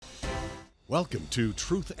Welcome to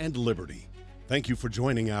Truth and Liberty. Thank you for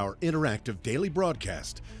joining our interactive daily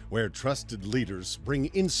broadcast, where trusted leaders bring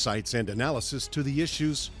insights and analysis to the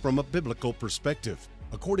issues from a biblical perspective.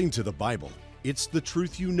 According to the Bible, it's the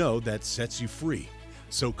truth you know that sets you free.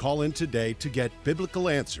 So call in today to get biblical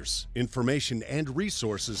answers, information, and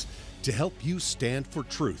resources to help you stand for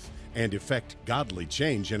truth and effect godly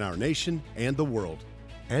change in our nation and the world.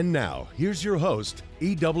 And now, here's your host,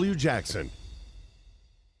 E.W. Jackson.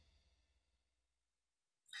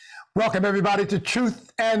 Welcome, everybody, to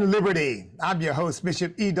Truth and Liberty. I'm your host,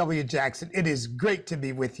 Bishop E.W. Jackson. It is great to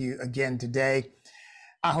be with you again today.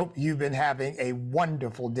 I hope you've been having a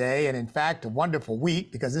wonderful day, and in fact, a wonderful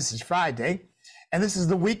week, because this is Friday, and this is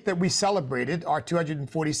the week that we celebrated our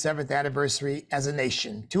 247th anniversary as a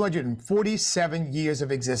nation, 247 years of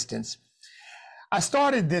existence. I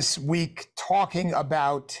started this week talking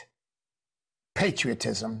about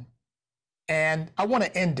patriotism, and I want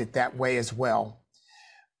to end it that way as well.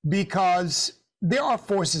 Because there are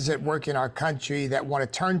forces at work in our country that want to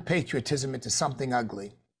turn patriotism into something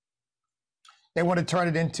ugly. They want to turn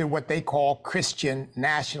it into what they call Christian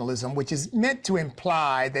nationalism, which is meant to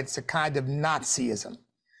imply that it's a kind of Nazism.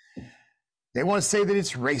 They want to say that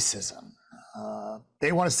it's racism.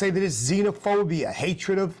 They want to say that it's xenophobia,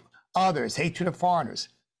 hatred of others, hatred of foreigners.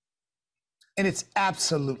 And it's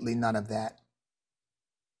absolutely none of that.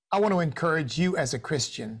 I want to encourage you as a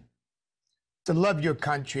Christian to love your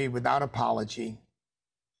country without apology.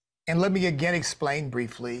 And let me again explain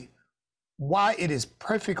briefly why it is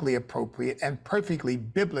perfectly appropriate and perfectly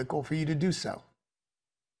biblical for you to do so.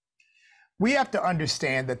 We have to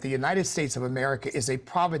understand that the United States of America is a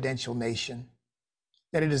providential nation,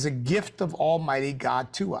 that it is a gift of Almighty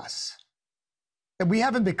God to us, that we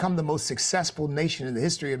haven't become the most successful nation in the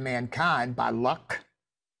history of mankind by luck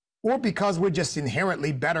or because we're just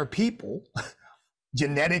inherently better people,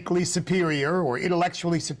 genetically superior or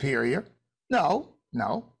intellectually superior. No,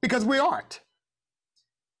 because we aren't.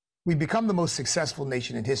 We become the most successful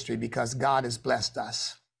nation in history because God has blessed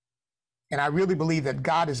us. And I really believe that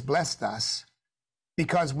God has blessed us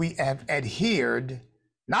because we have adhered,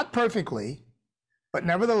 not perfectly, but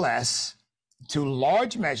nevertheless, to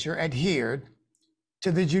large measure adhered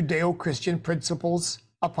to the Judeo-Christian principles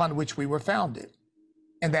upon which we were founded.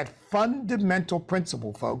 And that fundamental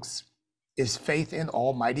principle, folks, is faith in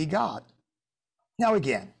Almighty God. Now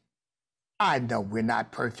again, I know we're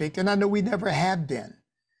not perfect, and I know we never have been.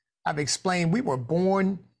 I've explained we were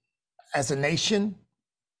born as a nation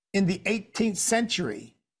in the 18th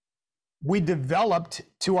century. We developed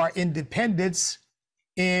to our independence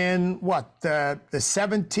in the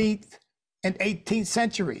 17th and 18th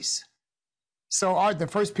centuries. So the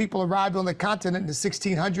first people arrived on the continent in the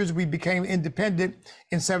 1600s. We became independent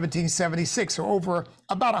in 1776. So over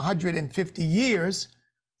about 150 years,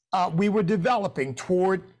 we were developing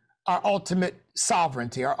toward our ultimate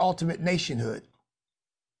sovereignty, our ultimate nationhood.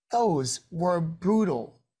 Those were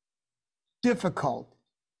brutal, difficult,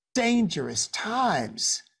 dangerous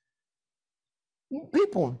times.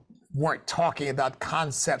 People weren't talking about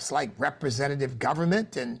concepts like representative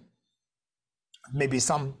government, and maybe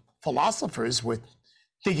some philosophers were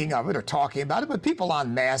thinking of it or talking about it, but people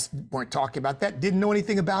en masse weren't talking about that, didn't know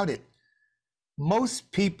anything about it.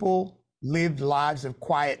 Most people lived lives of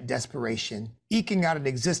quiet desperation, eking out an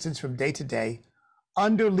existence from day to day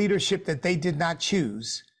under leadership that they did not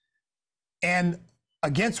choose and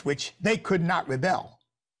against which they could not rebel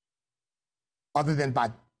other than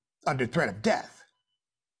under threat of death.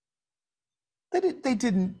 They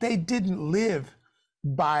didn't live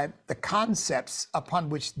by the concepts upon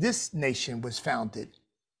which this nation was founded.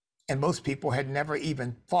 And most people had never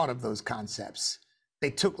even thought of those concepts. They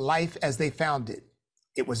took life as they found it.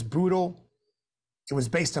 It was brutal. It was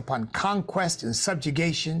based upon conquest and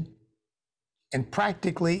subjugation. And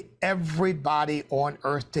practically everybody on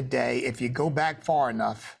earth today, if you go back far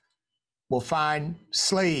enough, will find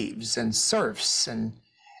slaves and serfs and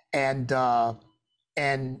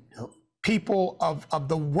people of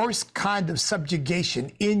the worst kind of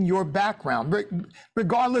subjugation in your background,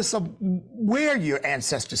 regardless of where your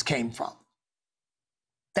ancestors came from.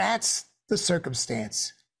 That's the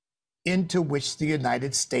circumstance into which the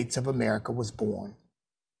United States of America was born.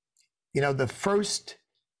 You know, the first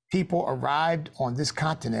people arrived on this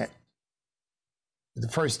continent, the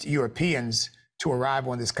first Europeans to arrive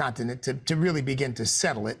on this continent to really begin to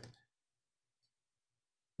settle it,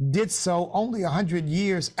 did so only 100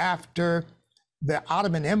 years after the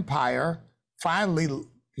Ottoman Empire finally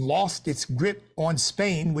lost its grip on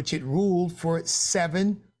Spain, which it ruled for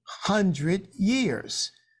 700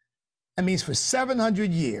 years. That means for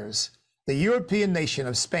 700 years, the European nation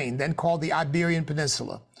of Spain, then called the Iberian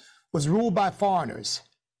Peninsula, was ruled by foreigners,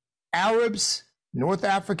 Arabs, North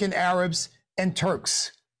African Arabs, and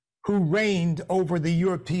Turks, who reigned over the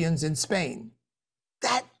Europeans in Spain.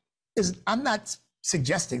 That is, I'm not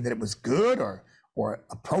suggesting that it was good or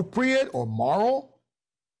appropriate or moral,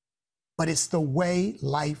 but it's the way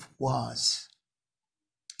life was.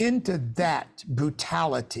 Into that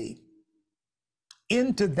brutality,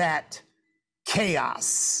 into that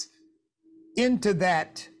chaos, into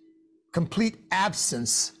that complete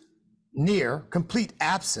absence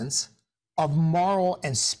of moral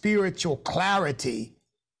and spiritual clarity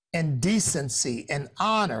and decency and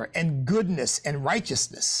honor and goodness and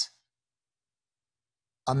righteousness,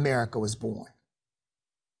 America was born.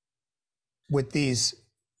 With these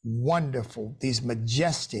wonderful, these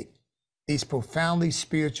majestic, these profoundly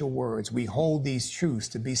spiritual words, we hold these truths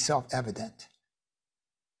to be self-evident,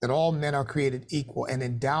 that all men are created equal and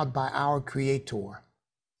endowed by our Creator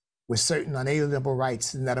with certain unalienable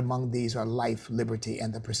rights, and that among these are life, liberty,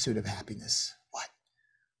 and the pursuit of happiness.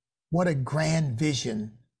 What a grand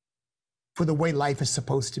vision for the way life is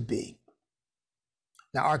supposed to be.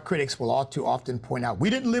 Now, our critics will all too often point out, we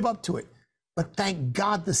didn't live up to it, but thank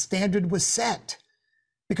God the standard was set.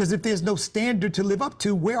 Because if there's no standard to live up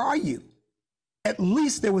to, where are you? At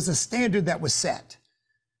least there was a standard that was set.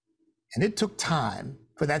 And it took time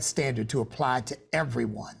for that standard to apply to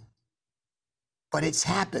everyone. But it's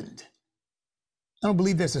happened. I don't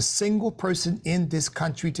believe there's a single person in this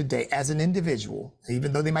country today as an individual,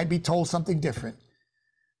 even though they might be told something different,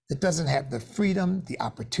 that doesn't have the freedom, the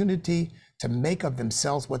opportunity to make of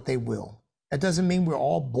themselves what they will. That doesn't mean we're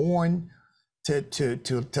all born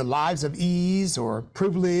to lives of ease or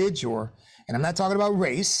privilege, and I'm not talking about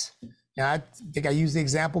race. And I think I used the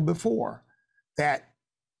example before that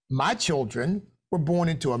my children were born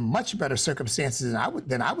into a much better circumstances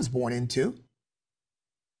than I was born into.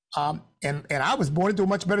 And I was born into a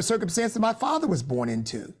much better circumstance than my father was born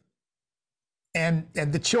into. And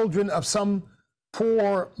the children of some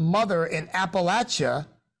poor mother in Appalachia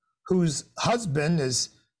whose husband has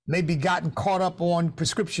maybe gotten caught up on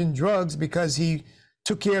prescription drugs because he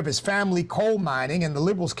took care of his family coal mining, and the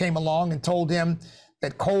liberals came along and told him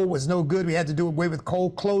that coal was no good. We had to do away with coal,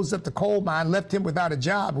 closed up the coal mine, left him without a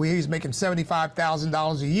job. He was making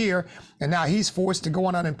 $75,000 a year, and now he's forced to go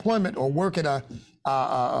on unemployment or work at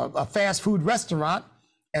a fast food restaurant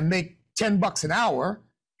and make $10 an hour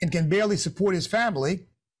and can barely support his family.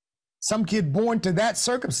 Some kid born to that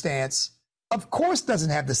circumstance, of course, doesn't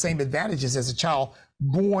have the same advantages as a child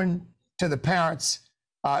born to the parents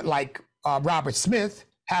like Robert Smith,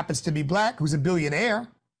 happens to be black, who's a billionaire.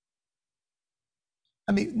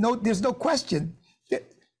 I mean, no, there's no question.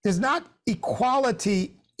 There's not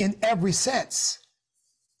equality in every sense.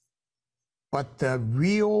 But the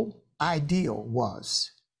real ideal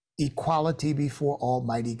was equality before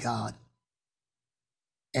Almighty God.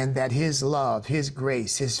 And that His love, His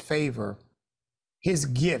grace, His favor, His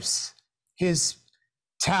gifts, His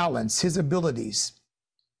talents, His abilities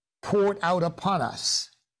poured out upon us,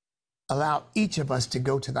 allow each of us to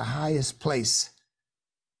go to the highest place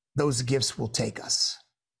those gifts will take us.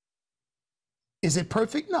 Is it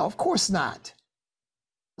perfect? No, of course not.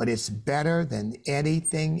 But it's better than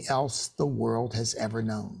anything else the world has ever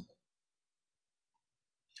known.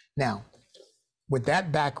 Now, with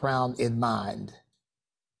that background in mind,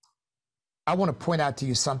 I want to point out to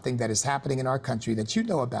you something that is happening in our country that you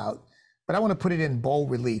know about, but I want to put it in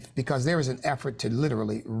bold relief because there is an effort to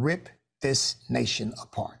literally rip this nation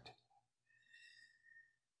apart.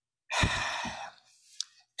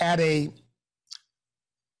 At a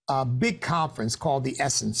big conference called the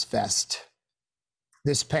Essence Fest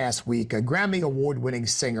this past week, a Grammy Award-winning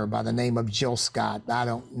singer by the name of Jill Scott, I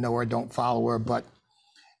don't know her, don't follow her, but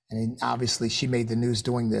and obviously she made the news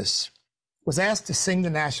doing this, was asked to sing the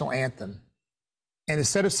national anthem. And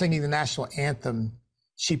instead of singing the national anthem,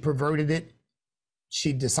 she perverted it,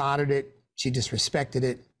 she dishonored it, she disrespected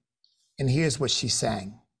it. And here's what she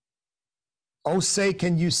sang. Oh, say,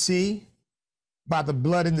 can you see by the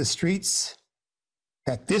blood in the streets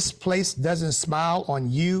that this place doesn't smile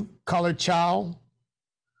on you, colored child,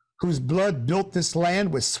 whose blood built this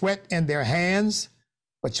land with sweat in their hands,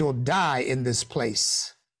 but you'll die in this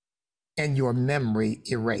place and your memory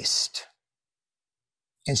erased.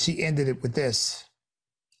 And she ended it with this.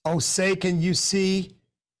 Oh, say, can you see,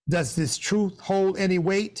 does this truth hold any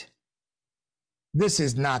weight? This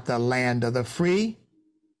is not the land of the free,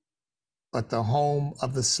 but the home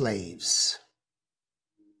of the slaves.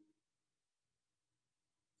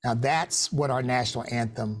 Now that's what our national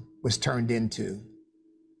anthem was turned into,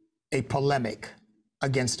 a polemic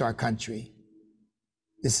against our country.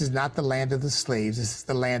 This is not the land of the slaves, this is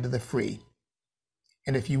the land of the free.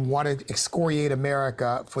 And if you want to excoriate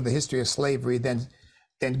America for the history of slavery, then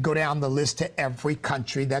go down the list to every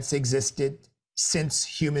country that's existed since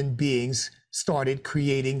human beings started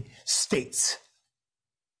creating states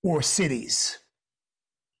or cities,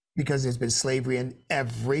 because there's been slavery in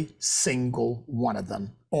every single one of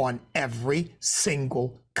them, on every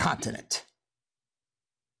single continent.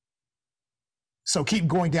 So keep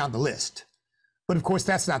going down the list. But of course,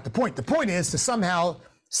 that's not the point. The point is to somehow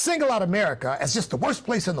single out America as just the worst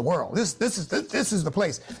place in the world. This is the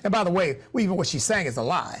place. And by the way, even what she's saying is a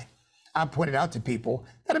lie. I pointed out to people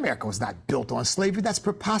that America was not built on slavery. That's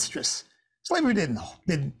preposterous. Slavery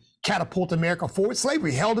didn't catapult America forward.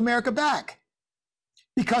 Slavery held America back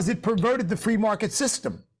because it perverted the free market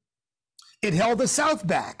system. It held the South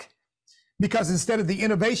back because instead of the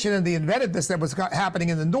innovation and the inventiveness that was happening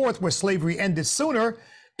in the North, where slavery ended sooner,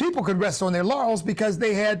 people could rest on their laurels because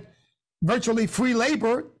they had virtually free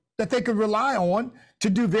labor that they could rely on to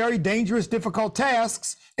do very dangerous, difficult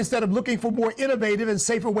tasks instead of looking for more innovative and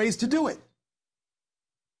safer ways to do it.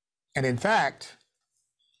 And in fact,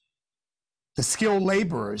 the skilled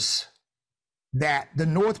laborers that the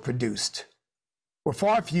North produced were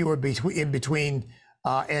far fewer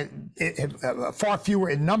far fewer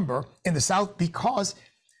in number in the South, because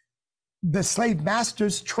the slave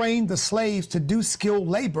masters trained the slaves to do skilled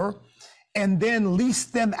labor and then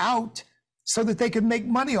leased them out so that they could make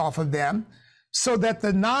money off of them, so that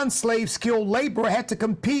the non-slave skilled labor had to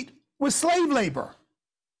compete with slave labor.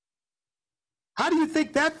 How do you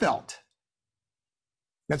think that felt?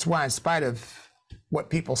 That's why, in spite of what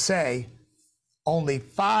people say, only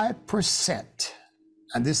 5%,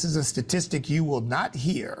 and this is a statistic you will not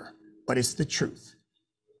hear, but it's the truth,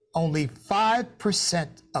 only 5%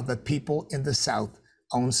 of the people in the South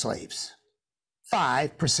own slaves.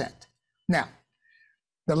 5%. Now,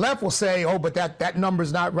 the left will say, oh, but that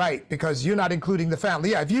number's not right because you're not including the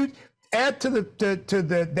family. Yeah, if you add to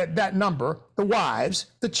that number the wives,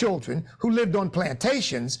 the children who lived on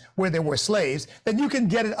plantations where there were slaves, then you can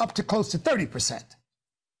get it up to close to 30%.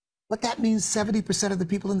 But that means 70% of the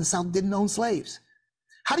people in the South didn't own slaves.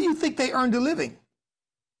 How do you think they earned a living?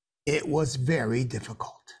 It was very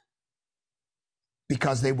difficult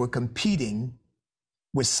because they were competing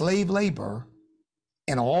with slave labor,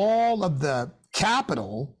 and all of the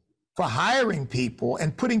capital for hiring people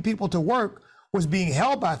and putting people to work was being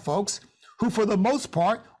held by folks who, for the most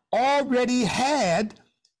part, already had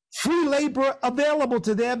free labor available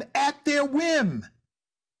to them at their whim.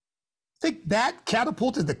 Think that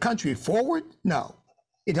catapulted the country forward? No,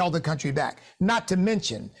 it held the country back. Not to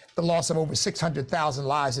mention the loss of over 600,000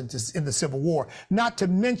 lives in the Civil War. Not to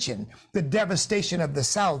mention the devastation of the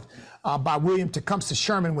South by William Tecumseh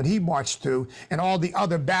Sherman when he marched through, and all the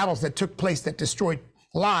other battles that took place that destroyed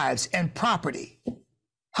lives and property.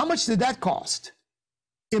 How much did that cost?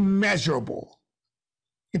 Immeasurable.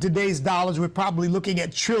 In today's dollars, we're probably looking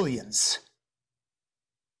at trillions.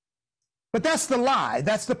 But that's the lie,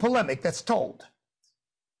 that's the polemic that's told.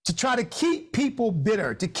 To try to keep people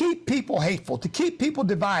bitter, to keep people hateful, to keep people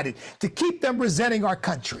divided, to keep them resenting our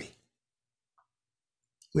country.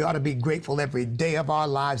 We ought to be grateful every day of our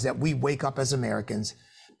lives that we wake up as Americans,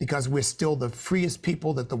 because we're still the freest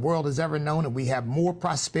people that the world has ever known, and we have more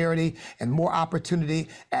prosperity and more opportunity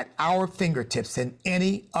at our fingertips than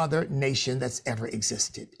any other nation that's ever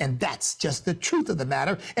existed. And that's just the truth of the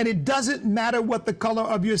matter. And it doesn't matter what the color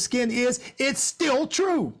of your skin is, it's still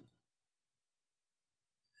true.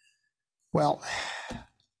 Well,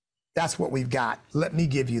 that's what we've got. Let me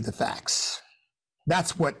give you the facts.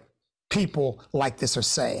 That's what people like this are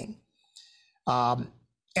saying. Anna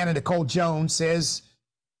Nicole Jones says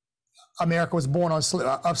America was born of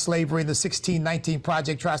slavery. The 1619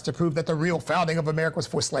 Project tries to prove that the real founding of America was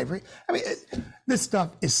for slavery. I mean, this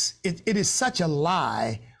stuff is, it is such a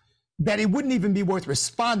lie that it wouldn't even be worth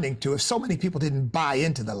responding to if so many people didn't buy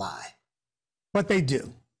into the lie. But they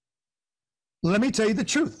do. Let me tell you the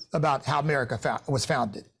truth about how America was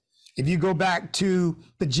founded. If you go back to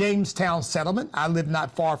the Jamestown settlement, I live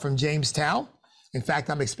not far from Jamestown. In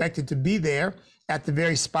fact, I'm expected to be there at the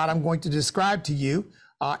very spot I'm going to describe to you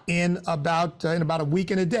in about a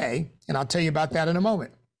week and a day, and I'll tell you about that in a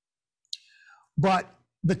moment. But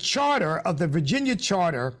the charter of the Virginia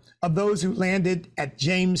Charter of those who landed at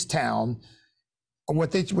Jamestown,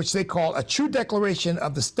 which they call a true declaration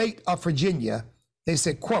of the state of Virginia, they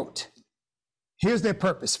said, quote, here's their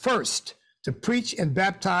purpose. First, to preach and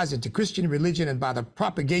baptize into Christian religion, and by the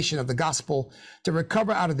propagation of the gospel, to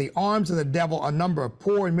recover out of the arms of the devil a number of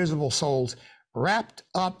poor and miserable souls wrapped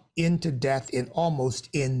up into death in almost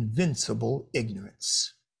invincible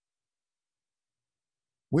ignorance.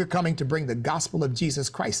 We're coming to bring the gospel of Jesus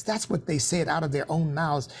Christ. That's what they said out of their own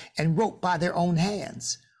mouths and wrote by their own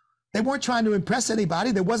hands. They weren't trying to impress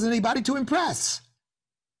anybody. There wasn't anybody to impress.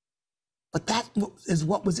 But that is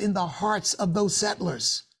what was in the hearts of those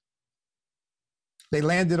settlers. They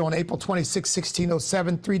landed on April 26,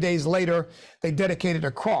 1607. 3 days later, they dedicated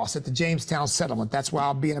a cross at the Jamestown settlement. That's where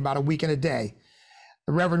I'll be in about a week and a day.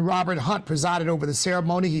 The Reverend Robert Hunt presided over the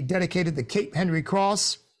ceremony. He dedicated the Cape Henry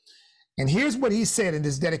Cross. And here's what he said in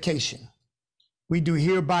his dedication. We do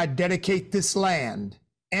hereby dedicate this land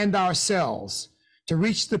and ourselves to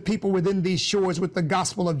reach the people within these shores with the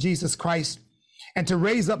gospel of Jesus Christ and to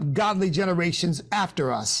raise up godly generations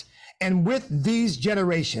after us. And with these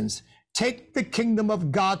generations, take the kingdom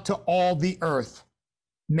of God to all the earth.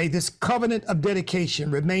 May this covenant of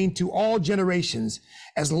dedication remain to all generations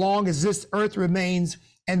as long as this earth remains,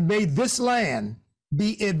 and may this land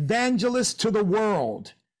be evangelist to the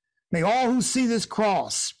world. May all who see this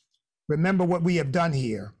cross remember what we have done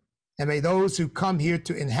here, and may those who come here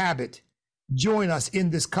to inhabit join us in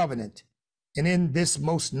this covenant and in this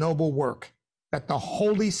most noble work, that the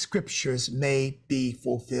Holy Scriptures may be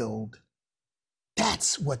fulfilled.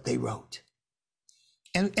 That's what they wrote.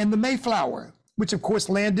 And the Mayflower, which of course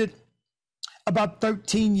landed about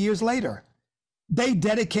 13 years later, they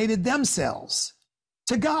dedicated themselves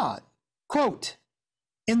to God. Quote,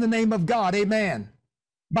 in the name of God, amen.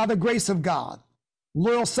 By the grace of God,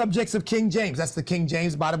 loyal subjects of King James. That's the King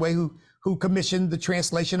James, by the way, who commissioned the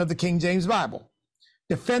translation of the King James Bible.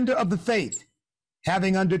 Defender of the faith,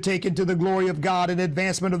 having undertaken to the glory of God and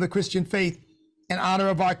advancement of the Christian faith and honor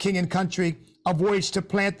of our king and country, a voyage to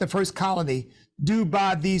plant the first colony, do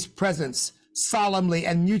by these presents solemnly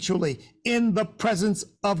and mutually in the presence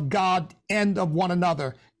of God and of one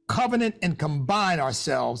another, covenant and combine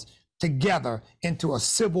ourselves together into a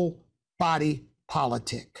civil body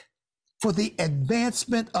politic for the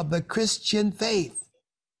advancement of the Christian faith.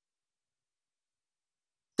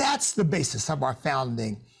 That's the basis of our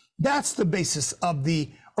founding. That's the basis of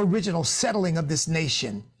the original settling of this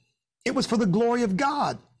nation. It was for the glory of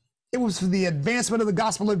God. It was for the advancement of the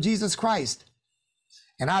gospel of Jesus Christ.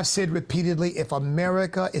 And I've said repeatedly, if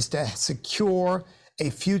America is to secure a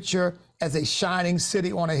future as a shining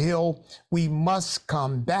city on a hill, we must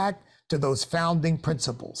come back to those founding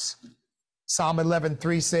principles. Psalm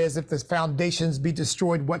 11:3 says, if the foundations be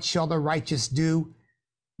destroyed, what shall the righteous do?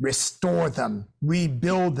 Restore them,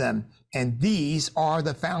 rebuild them. And these are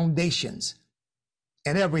the foundations.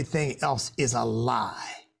 And everything else is a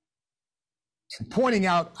lie. And pointing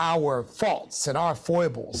out our faults and our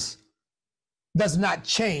foibles does not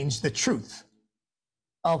change the truth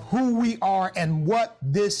of who we are and what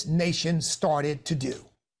this nation started to do.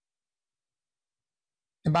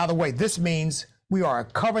 And by the way, this means we are a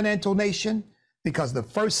covenantal nation because the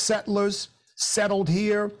first settlers settled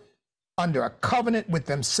here under a covenant with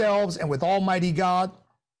themselves and with Almighty God.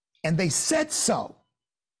 And they said so.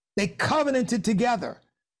 They covenanted together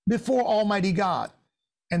before Almighty God.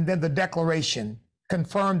 And then the Declaration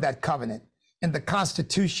confirmed that covenant, and the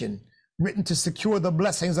Constitution, written to secure the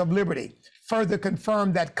blessings of liberty, further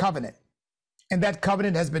confirmed that covenant. And that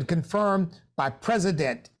covenant has been confirmed by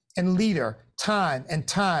president and leader time and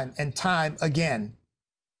time and time again.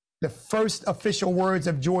 The first official words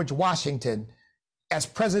of George Washington as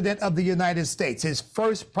President of the United States, his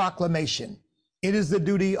first proclamation, it is the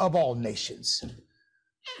duty of all nations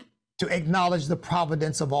to acknowledge the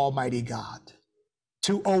providence of Almighty God,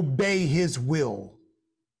 to obey his will,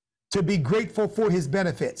 to be grateful for his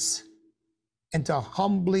benefits, and to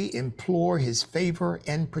humbly implore his favor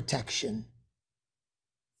and protection.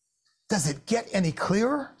 Does it get any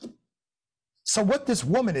clearer? So what this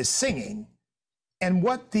woman is singing and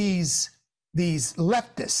what these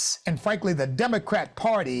leftists and frankly the Democrat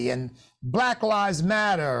Party and Black Lives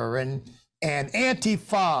Matter and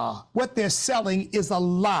Antifa, what they're selling is a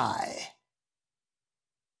lie.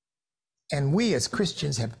 And we as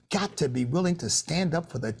Christians have got to be willing to stand up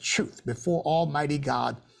for the truth before Almighty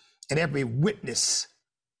God and every witness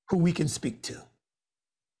who we can speak to.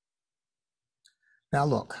 Now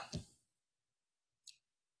look,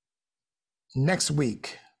 next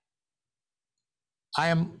week, I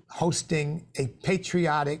am hosting a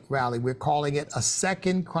patriotic rally. We're calling it a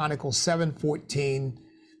 2 Chronicles 7:14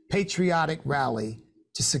 patriotic rally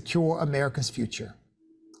to secure America's future.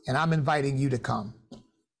 And I'm inviting you to come.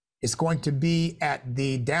 It's going to be at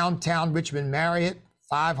the downtown Richmond Marriott,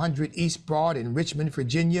 500 East Broad in Richmond,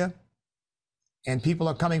 Virginia. And people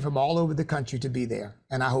are coming from all over the country to be there.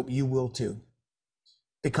 And I hope you will too.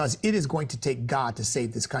 Because it is going to take God to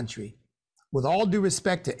save this country. With all due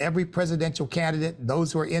respect to every presidential candidate,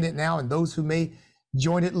 those who are in it now and those who may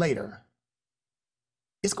join it later,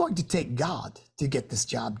 It's going to take God to get this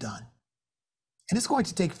job done. And it's going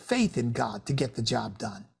to take faith in God to get the job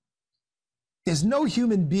done. There's no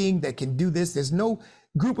human being that can do this. There's no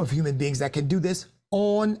group of human beings that can do this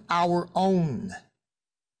on our own.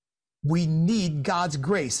 We need God's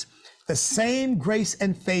grace, the same grace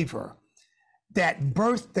and favor that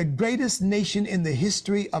birthed the greatest nation in the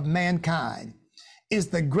history of mankind is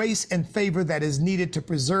the grace and favor that is needed to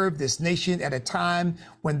preserve this nation at a time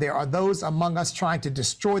when there are those among us trying to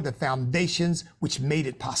destroy the foundations which made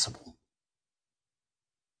it possible.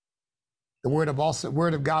 The word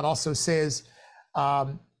of God also says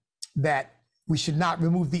that we should not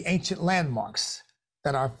remove the ancient landmarks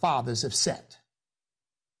that our fathers have set.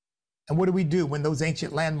 And what do we do when those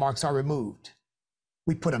ancient landmarks are removed?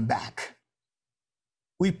 We put them back.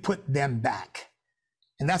 We put them back.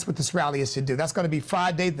 And that's what this rally is to do. That's going to be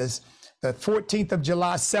Friday, the 14th of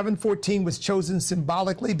July. 7:14 was chosen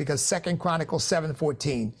symbolically because 2 Chronicles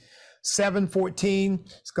 7:14. 7:14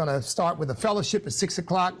 is going to start with a fellowship at 6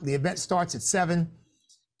 o'clock. The event starts at 7.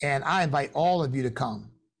 And I invite all of you to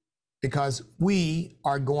come because we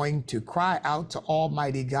are going to cry out to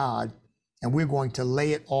Almighty God and we're going to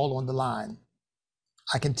lay it all on the line.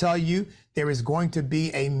 I can tell you there is going to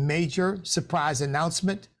be a major surprise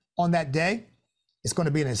announcement on that day. It's going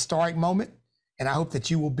to be an historic moment, and I hope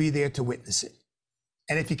that you will be there to witness it.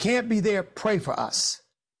 And if you can't be there, pray for us.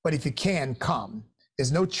 But if you can, come.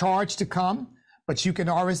 There's no charge to come, but you can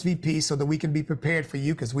RSVP so that we can be prepared for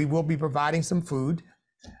you because we will be providing some food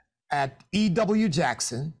at E.W.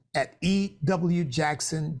 Jackson at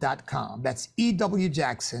ewjackson.com. That's E.W.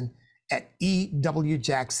 Jackson at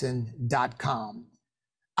ewjackson.com.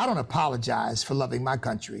 I don't apologize for loving my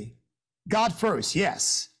country. God first,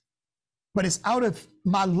 yes. But it's out of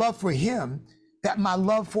my love for him that my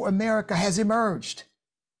love for America has emerged.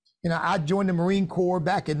 You know, I joined the Marine Corps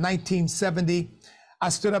back in 1970. I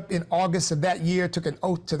stood up in August of that year, took an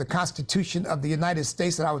oath to the Constitution of the United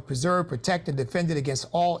States that I would preserve, protect, and defend it against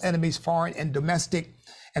all enemies, foreign and domestic,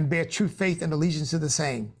 and bear true faith and allegiance to the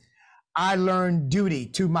same. I learned duty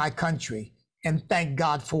to my country and thank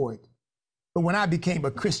God for it. But when I became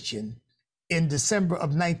a Christian in December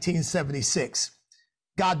of 1976,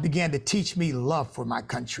 God began to teach me love for my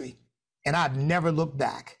country, and I've never looked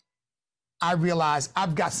back. I realized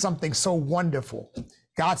I've got something so wonderful.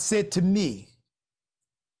 God said to me,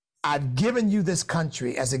 I've given you this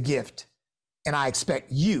country as a gift, and I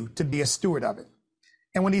expect you to be a steward of it.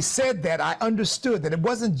 And when he said that, I understood that it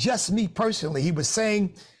wasn't just me personally. He was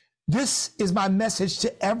saying, this is my message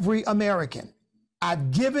to every American.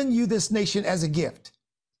 I've given you this nation as a gift,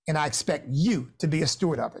 and I expect you to be a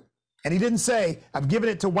steward of it. And he didn't say, I've given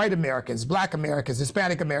it to white Americans, Black Americans,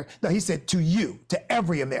 Hispanic Americans. No, he said to you, to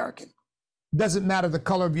every American. Doesn't matter the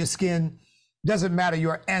color of your skin, doesn't matter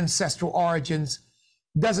your ancestral origins,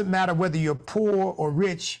 doesn't matter whether you're poor or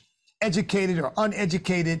rich, educated or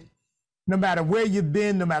uneducated, no matter where you've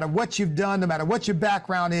been, no matter what you've done, no matter what your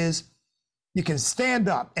background is, you can stand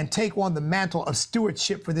up and take on the mantle of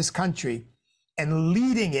stewardship for this country and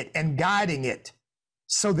leading it and guiding it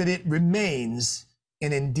so that it remains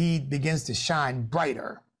and indeed begins to shine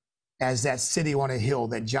brighter as that city on a hill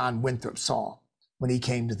that John Winthrop saw when he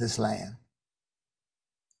came to this land.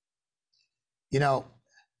 You know,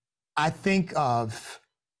 I think of,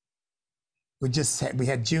 we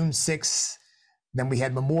had June 6th, then we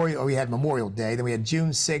had Memorial Day, then we had June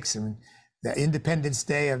 6th and the Independence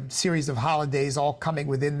Day, a series of holidays all coming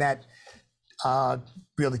within that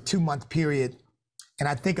really 2-month period. And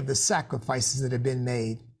I think of the sacrifices that have been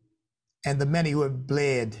made and the many who have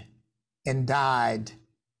bled and died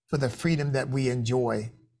for the freedom that we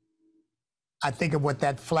enjoy. I think of what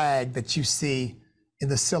that flag that you see in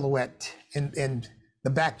the silhouette in the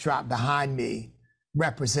backdrop behind me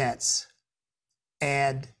represents.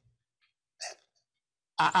 And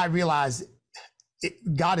I realize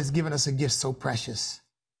God has given us a gift so precious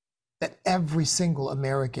that every single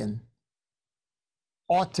American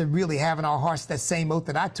ought to really have in our hearts that same oath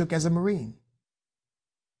that I took as a Marine.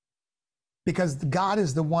 Because God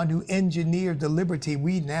is the one who engineered the liberty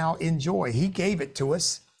we now enjoy. He gave it to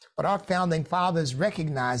us, but our founding fathers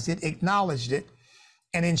recognized it, acknowledged it,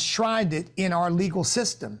 and enshrined it in our legal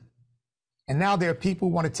system. And now there are people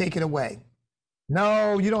who want to take it away.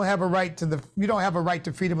 No, you don't have a right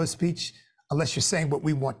to freedom of speech unless you're saying what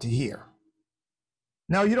we want to hear.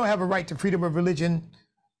 No, you don't have a right to freedom of religion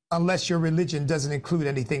unless your religion doesn't include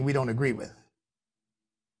anything we don't agree with.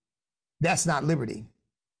 That's not liberty.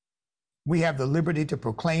 We have the liberty to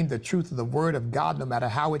proclaim the truth of the word of God no matter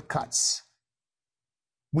how it cuts.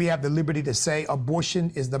 We have the liberty to say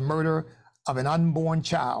abortion is the murder of an unborn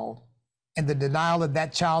child, and the denial of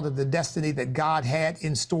that child of the destiny that God had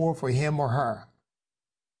in store for him or her.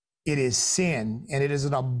 It is sin, and it is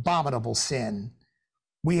an abominable sin.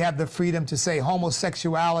 We have the freedom to say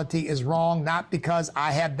homosexuality is wrong, not because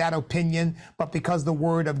I have that opinion, but because the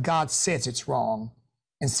word of God says it's wrong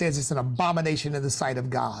and says it's an abomination in the sight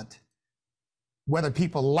of God. Whether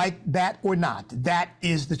people like that or not, that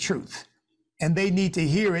is the truth. And they need to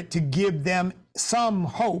hear it to give them some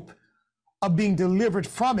hope of being delivered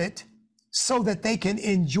from it so that they can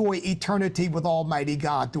enjoy eternity with Almighty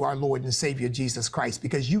God through our Lord and Savior, Jesus Christ,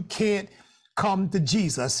 because you can't come to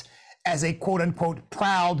Jesus as a quote unquote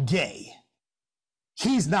proud gay.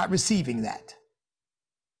 He's not receiving that.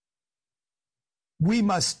 We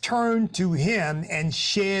must turn to him and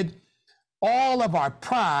shed all of our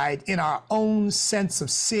pride in our own sense of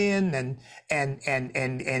sin and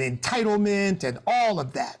entitlement and all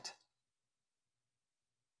of that.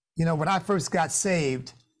 You know, when I first got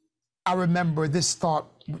saved, I remember this thought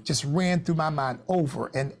just ran through my mind over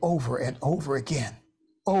and over and over again.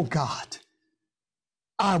 Oh God,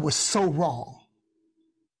 I was so wrong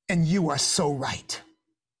and you are so right.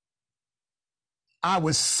 I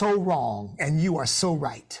was so wrong and you are so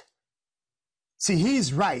right. See,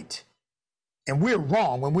 he's right and we're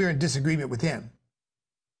wrong when we're in disagreement with him.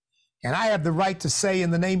 And I have the right to say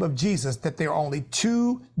in the name of Jesus that there are only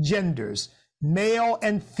two genders, male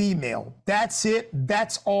and female. That's it.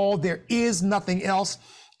 That's all. There is nothing else.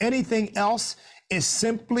 Anything else is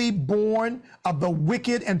simply born of the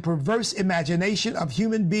wicked and perverse imagination of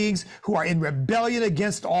human beings who are in rebellion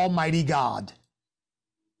against Almighty God.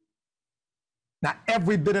 Now,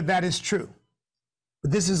 every bit of that is true,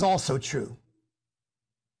 but this is also true.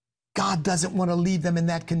 God doesn't want to leave them in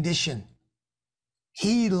that condition.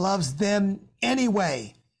 He loves them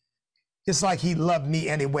anyway, just like he loved me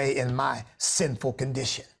anyway in my sinful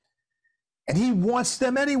condition. And he wants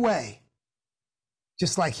them anyway,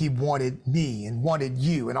 just like he wanted me and wanted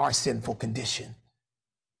you in our sinful condition.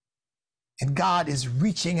 And God is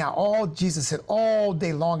reaching out. Jesus said, all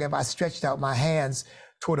day long have I stretched out my hands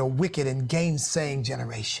toward a wicked and gainsaying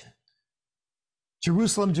generation.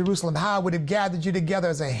 Jerusalem, Jerusalem, how I would have gathered you together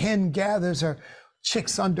as a hen gathers her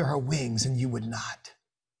chicks under her wings, and you would not.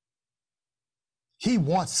 He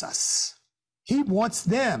wants us. He wants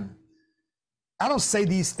them. I don't say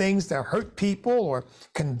these things to hurt people or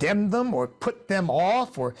condemn them or put them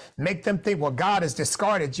off or make them think, well, God has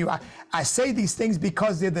discarded you. I say these things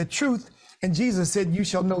because they're the truth. And Jesus said, you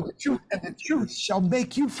shall know the truth, and the truth shall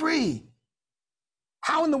make you free.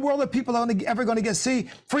 How in the world are people ever going to get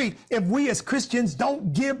free if we as Christians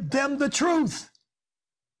don't give them the truth?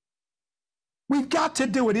 We've got to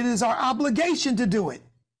do it. It is our obligation to do it.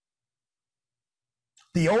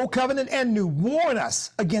 The old covenant and new warn us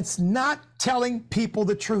against not telling people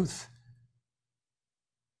the truth.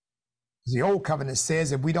 The old covenant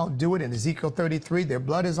says if we don't do it in Ezekiel 33, their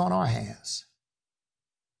blood is on our hands.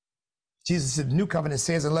 Jesus said the new covenant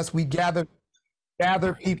says unless we gather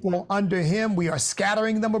people under him, we are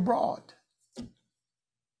scattering them abroad.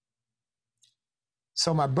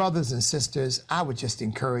 So my brothers and sisters, I would just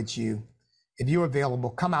encourage you, if you're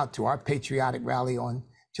available, come out to our patriotic rally on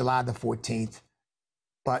July the 14th.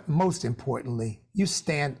 But most importantly, you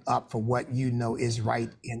stand up for what you know is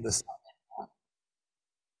right in the sight of God.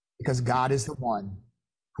 Because God is the one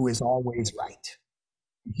who is always right.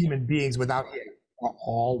 Human beings without him are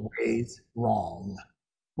always wrong.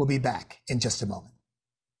 We'll be back in just a moment.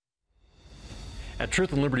 At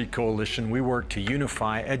Truth and Liberty Coalition, we work to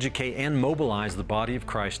unify, educate, and mobilize the body of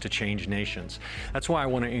Christ to change nations. That's why I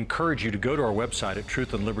want to encourage you to go to our website at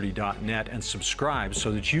truthandliberty.net and subscribe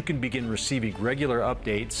so that you can begin receiving regular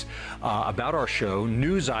updates about our show,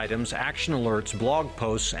 news items, action alerts, blog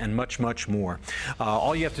posts, and much, much more.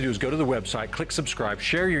 All you have to do is go to the website, click subscribe,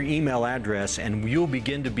 share your email address, and you'll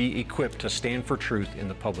begin to be equipped to stand for truth in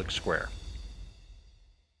the public square.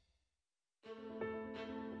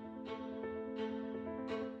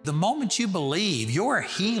 The moment you believe, your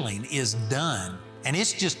healing is done. And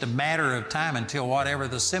it's just a matter of time until whatever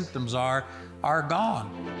the symptoms are gone.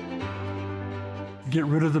 Get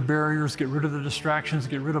rid of the barriers, get rid of the distractions,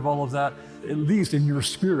 get rid of all of that. At least in your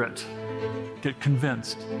spirit, get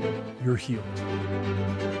convinced you're healed.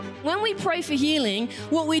 When we pray for healing,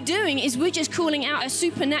 what we're doing is we're just calling out a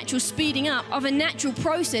supernatural speeding up of a natural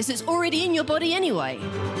process that's already in your body anyway.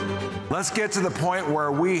 Let's get to the point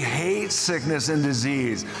where we hate sickness and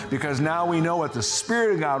disease, because now we know what the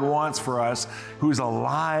Spirit of God wants for us, who's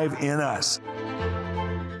alive in us.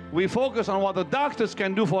 We focus on what the doctors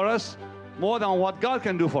can do for us more than what God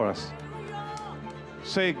can do for us.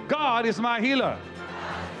 Say, God is my healer,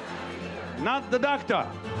 not the doctor.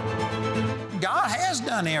 God has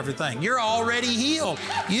done everything. You're already healed.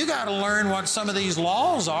 You got to learn what some of these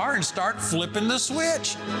laws are and start flipping the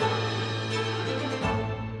switch.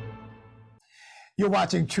 You're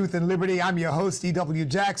watching Truth and Liberty. I'm your host, E.W.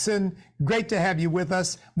 Jackson. Great to have you with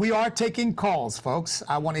us. We are taking calls, folks.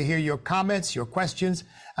 I want to hear your comments, your questions.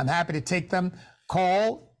 I'm happy to take them.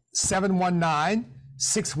 Call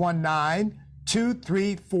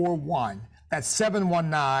 719-619-2341. That's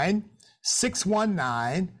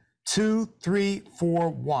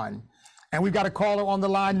 719-619-2341. And we've got a caller on the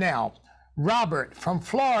line now. Robert from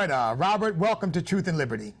Florida. Robert, welcome to Truth and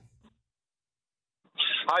Liberty.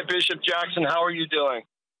 Hi, Bishop Jackson. How are you doing?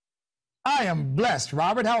 I am blessed.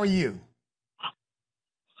 Robert, how are you?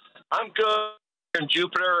 I'm good in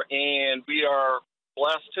Jupiter, and we are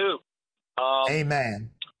blessed too.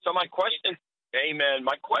 Amen. So my question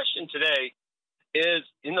today is,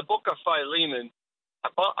 in the book of Philemon, I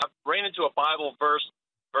ran into a Bible verse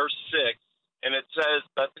 6, and it says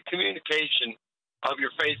that the communication of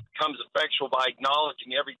your faith becomes effectual by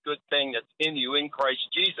acknowledging every good thing that's in you in Christ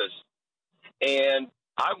Jesus. And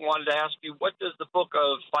I wanted to ask you, what does the book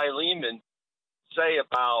of Philemon say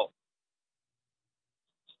about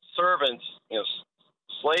servants,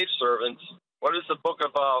 slave servants? What does the book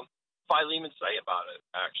of Philemon say about it,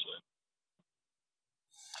 actually?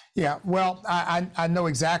 Yeah, well, I know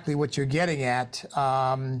exactly what you're getting at.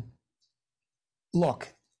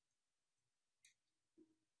 Look,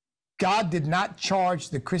 God did not charge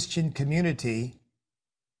the Christian community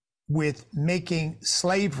with making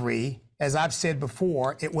slavery. As I've said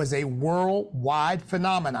before, it was a worldwide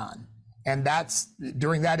phenomenon. And that's,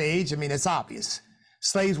 during that age, it's obvious.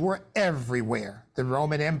 Slaves were everywhere. The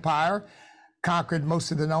Roman Empire conquered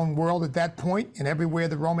most of the known world at that point, and everywhere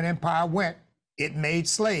the Roman Empire went, it made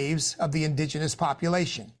slaves of the indigenous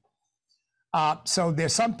population. So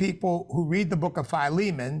there's some people who read the book of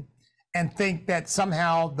Philemon and think that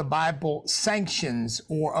somehow the Bible sanctions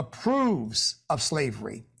or approves of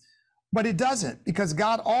slavery. But it doesn't, because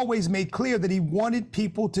God always made clear that he wanted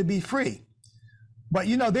people to be free. But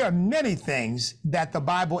there are many things that the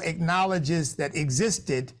Bible acknowledges that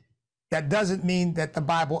existed. That doesn't mean that the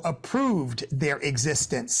Bible approved their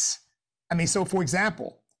existence. So for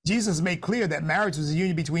example, Jesus made clear that marriage was a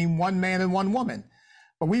union between one man and one woman.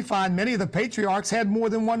 But we find many of the patriarchs had more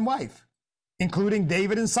than one wife, including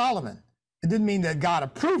David and Solomon. It didn't mean that God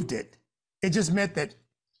approved it. It just meant that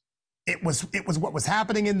it was what was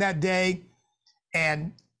happening in that day,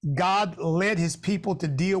 and God led his people to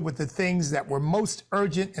deal with the things that were most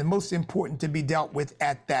urgent and most important to be dealt with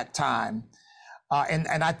at that time.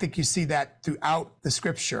 And I think you see that throughout the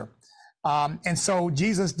scripture. And so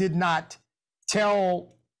Jesus did not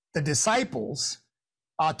tell the disciples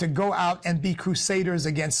to go out and be crusaders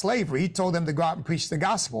against slavery. He told them to go out and preach the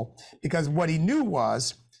gospel, because what he knew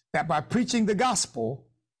was that by preaching the gospel,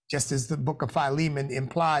 just as the book of Philemon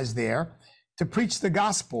implies there, to preach the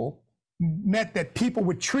gospel meant that people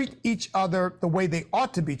would treat each other the way they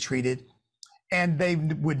ought to be treated, and they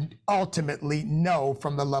would ultimately know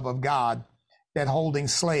from the love of God that holding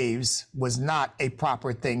slaves was not a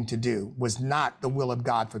proper thing to do, was not the will of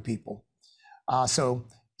God for people. So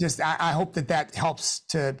I hope that helps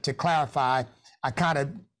to clarify. I kind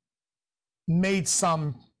of made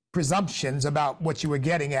some presumptions about what you were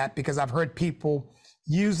getting at, because I've heard people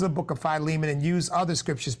use the book of Philemon and use other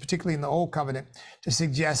scriptures, particularly in the Old Covenant, to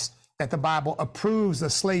suggest that the Bible approves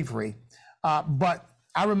of slavery. But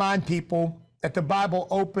I remind people that the Bible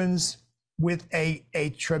opens with a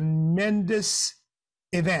tremendous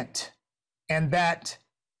event, and that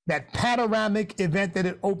panoramic event that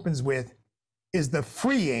it opens with is the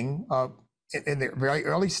freeing of, in the very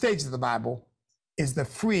early stages of the Bible, is the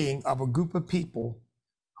freeing of a group of people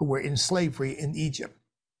who were in slavery in Egypt.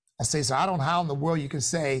 I say, so I don't know how in the world you can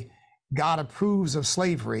say God approves of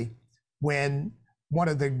slavery when one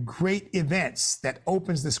of the great events that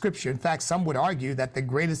opens the scripture, in fact, some would argue that the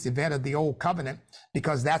greatest event of the Old Covenant,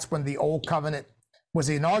 because that's when the Old Covenant was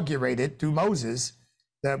inaugurated through Moses,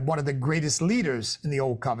 one of the greatest leaders in the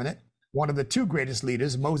Old Covenant, one of the two greatest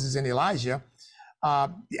leaders, Moses and Elijah,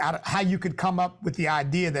 how you could come up with the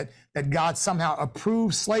idea that God somehow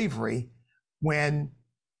approves slavery when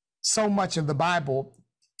so much of the Bible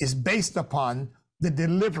is based upon the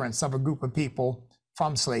deliverance of a group of people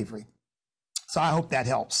from slavery. So I hope that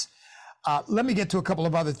helps. Let me get to a couple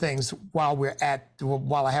of other things while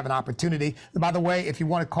I have an opportunity. By the way, if you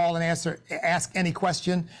want to call and ask any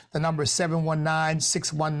question, the number is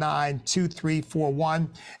 719-619-2341.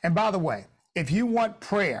 And by the way, if you want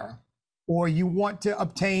prayer or you want to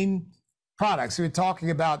obtain products, we're talking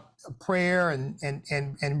about prayer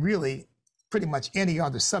and really pretty much any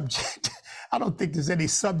other subject. I don't think there's any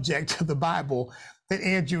subject of the Bible that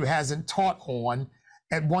Andrew hasn't taught on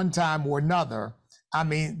at one time or another. I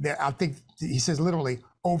mean, I think he says literally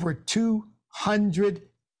over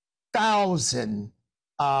 200,000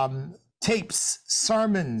 tapes,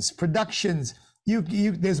 sermons, productions.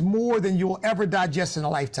 There's more than you'll ever digest in a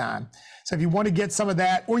lifetime. So if you want to get some of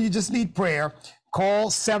that, or you just need prayer, call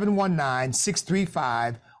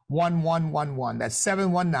 719-635-1111. That's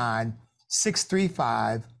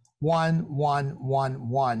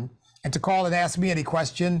 719-635-1111. And to call and ask me any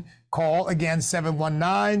question, call again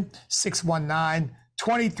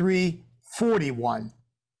 719-619-2341.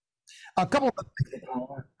 A couple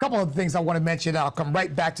of things I want to mention. I'll come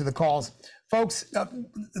right back to the calls. Folks,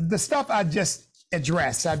 the stuff I just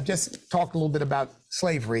addressed, I've just talked a little bit about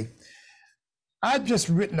slavery. I've just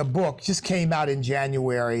written a book, just came out in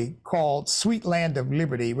January, called Sweet Land of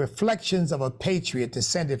Liberty, Reflections of a Patriot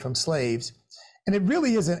Descended from Slaves. And it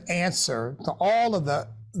really is an answer to all of the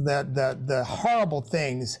horrible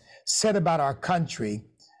things said about our country.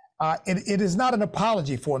 It is not an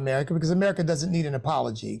apology for America, because America doesn't need an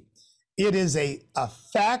apology. It is a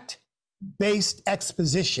fact-based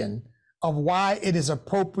exposition of why it is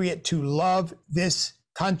appropriate to love this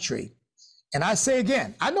country. And I say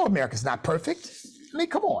again, I know America's not perfect. I mean,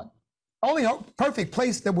 come on. Only perfect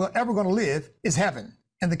place that we're ever going to live is heaven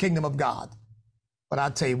and the kingdom of God. But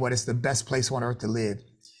I'll tell you what, it's the best place on earth to live.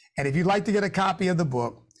 And if you'd like to get a copy of the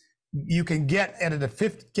book, you can get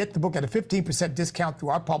the book at a 15% discount through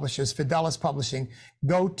our publishers, Fidelis Publishing.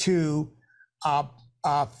 Go to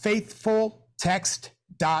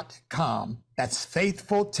faithfultext.com. That's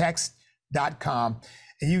faithfultext.com.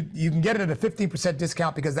 And you can get it at a 15%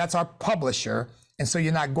 discount because that's our publisher. And so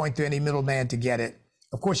you're not going through any middleman to get it.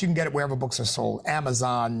 Of course, you can get it wherever books are sold.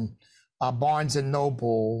 Amazon, Barnes and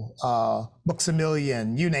Noble, Books A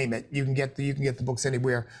Million, you name it. You can get the books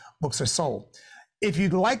anywhere books are sold. If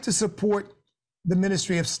you'd like to support the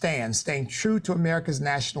ministry of STAND, staying true to America's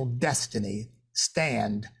national destiny,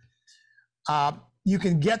 STAND, you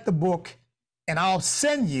can get the book, and I'll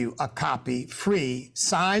send you a copy free,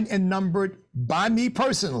 signed and numbered by me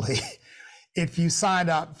personally, if you sign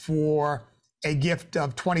up for a gift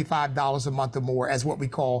of $25 a month or more as what we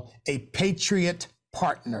call a Patriot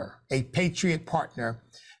Partner. A Patriot Partner,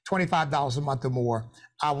 $25 a month or more.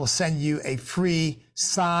 I will send you a free,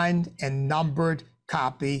 signed and numbered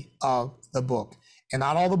copy of the book. And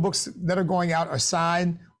not all the books that are going out are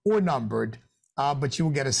signed or numbered, but you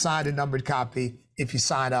will get a signed and numbered copy if you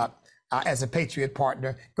sign up as a Patriot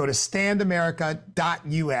Partner. Go to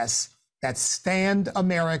standamerica.us. That's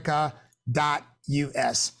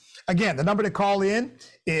standamerica.us. Again, the number to call in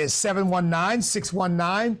is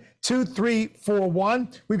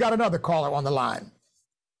 719-619-2341. We've got another caller on the line.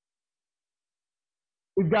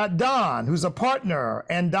 We've got Don, who's a partner,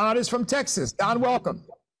 and Don is from Texas. Don, welcome.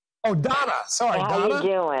 Oh, Donna. Sorry, Donna. How you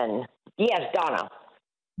doing? Yes, Donna.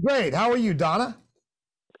 Great. How are you, Donna?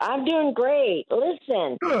 I'm doing great.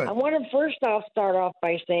 Listen, Good. I want to first off start off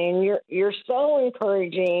by saying you're so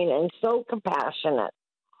encouraging and so compassionate.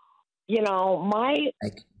 You know, my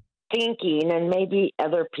thinking, and maybe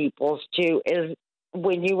other people's too, is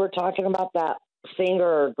when you were talking about that singer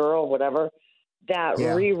or girl, whatever, that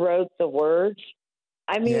rewrote the words.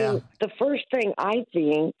 I mean, the first thing I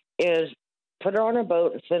think is put her on a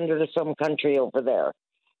boat and send her to some country over there.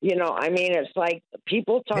 You know, I mean, it's like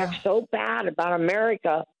people talk so bad about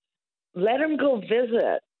America. Let them go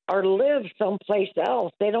visit or live someplace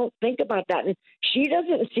else. They don't think about that. And she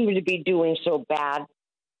doesn't seem to be doing so bad,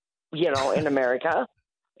 you know, in America.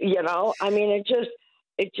 You know, I mean, it just,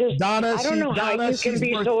 Donna, I don't know how you can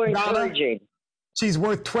be so encouraging. Donna, she's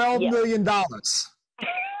worth $12 million.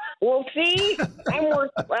 Well, see, I'm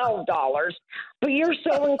worth $12, but you're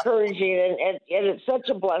so encouraging, and it's such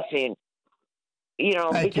a blessing, you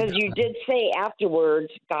know, because you did say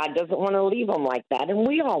afterwards, God doesn't want to leave them like that, and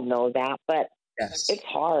we all know that, but it's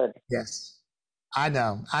hard. Yes, I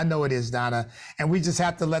know it is, Donna, and we just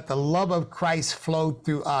have to let the love of Christ flow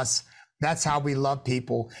through us. That's how we love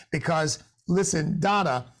people, because, listen,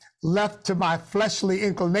 Donna, left to my fleshly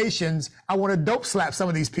inclinations, I want to dope slap some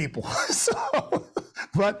of these people.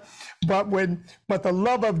 But the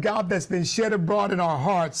love of God that's been shed abroad in our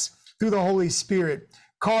hearts through the Holy Spirit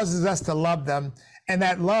causes us to love them. And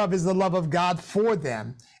that love is the love of God for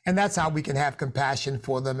them. And that's how we can have compassion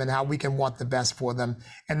for them and how we can want the best for them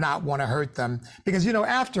and not want to hurt them. Because, you know,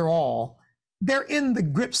 after all, they're in the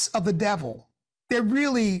grips of the devil. They're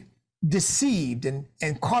really deceived and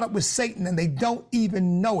caught up with Satan, and they don't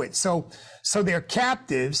even know it. So they're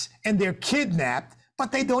captives and they're kidnapped,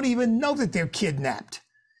 but they don't even know that they're kidnapped.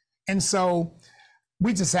 And so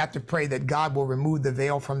We just have to pray that God will remove the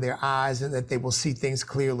veil from their eyes and that they will see things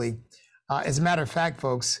clearly. As a matter of fact,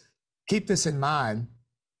 folks, keep this in mind.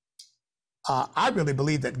 I really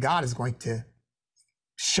believe that God is going to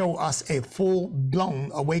show us a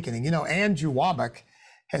full-blown awakening. You know, Andrew Wommack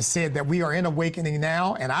has said that we are in awakening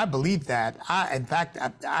now, and I believe that. In fact,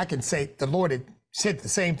 I can say the Lord had said the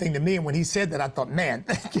same thing to me, and when he said that, I thought, man,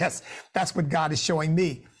 yes, that's what God is showing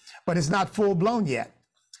me. But it's not full-blown yet.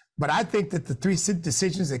 But I think that the 3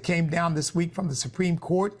 decisions that came down this week from the Supreme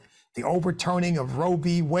Court, the overturning of Roe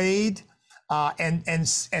v. Wade,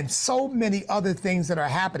 and so many other things that are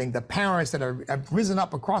happening, the parents that have risen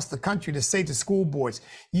up across the country to say to school boards,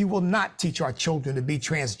 you will not teach our children to be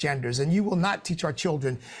transgenders, and you will not teach our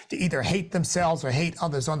children to either hate themselves or hate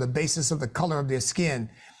others on the basis of the color of their skin.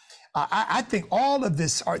 I think all of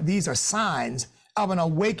these are signs of an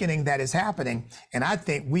awakening that is happening. And I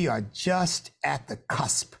think we are just at the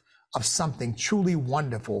cusp of something truly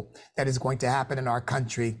wonderful that is going to happen in our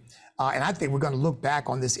country. And I think we're going to look back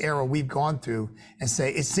on this era we've gone through and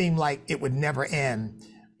say it seemed like it would never end,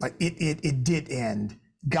 but it did end.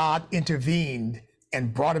 God intervened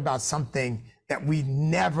and brought about something that we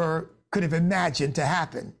never could have imagined to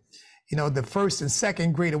happen. You know, the first and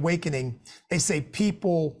second Great Awakening, they say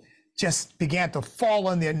people just began to fall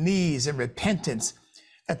on their knees in repentance,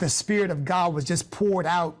 that the Spirit of God was just poured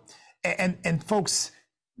out. And folks,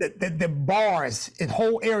 the bars in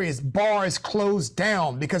whole areas, bars closed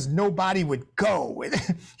down because nobody would go.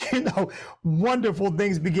 You know, wonderful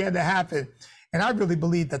things began to happen. And I really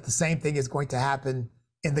believe that the same thing is going to happen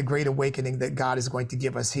in the Great Awakening that God is going to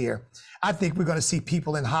give us here. I think we're going to see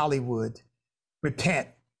people in Hollywood repent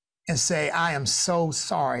and say, I am so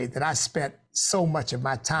sorry that I spent so much of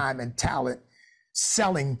my time and talent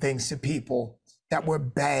selling things to people that were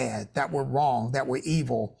bad, that were wrong, that were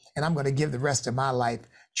evil. And I'm going to give the rest of my life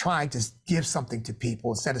trying to give something to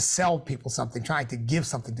people instead of sell people something, trying to give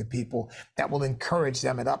something to people that will encourage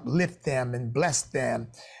them and uplift them and bless them.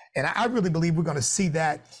 And I really believe we're going to see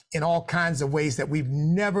that in all kinds of ways that we've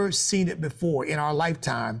never seen it before in our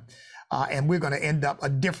lifetime. And we're going to end up a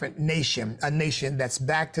different nation, a nation that's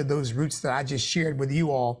back to those roots that I just shared with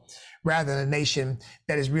you all, rather than a nation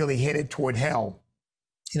that is really headed toward hell.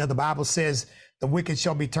 You know, the Bible says the wicked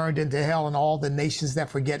shall be turned into hell, and all the nations that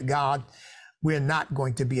forget God. We're not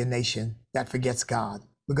going to be a nation that forgets God.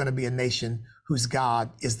 We're going to be a nation whose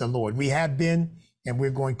God is the Lord. We have been, and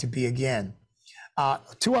we're going to be again.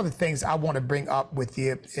 2 other things I want to bring up with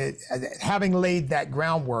you. Having laid that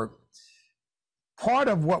groundwork, part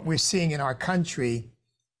of what we're seeing in our country,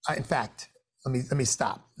 in fact, let me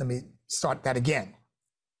stop. Let me start that again.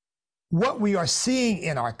 What we are seeing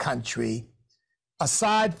in our country,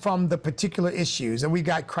 aside from the particular issues, and we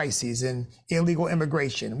got crises in illegal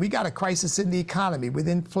immigration, we got a crisis in the economy with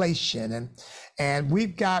inflation, and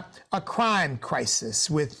we've got a crime crisis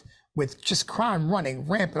with just crime running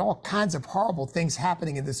rampant, all kinds of horrible things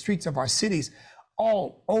happening in the streets of our cities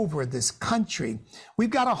all over this country. We've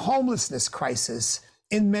got a homelessness crisis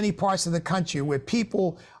in many parts of the country where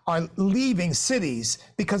people are leaving cities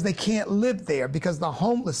because they can't live there because the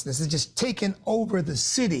homelessness has just taken over the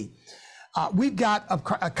city. We've got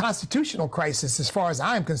a constitutional crisis, as far as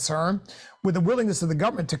I'm concerned, with the willingness of the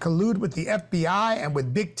government to collude with the FBI and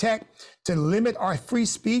with big tech to limit our free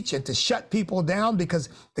speech and to shut people down because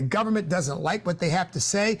the government doesn't like what they have to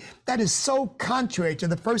say. That is so contrary to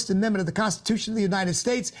the First Amendment of the Constitution of the United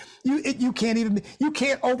States. You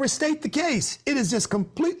can't overstate the case. It is just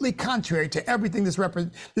completely contrary to everything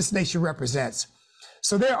this nation represents.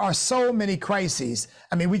 So there are so many crises.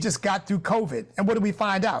 I mean, we just got through COVID, and what did we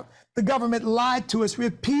find out? The government lied to us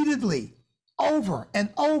repeatedly, over and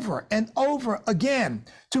over and over again,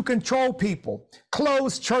 to control people,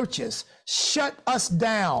 close churches, shut us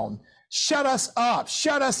down, shut us up,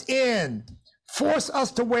 shut us in, force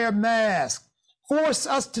us to wear masks, force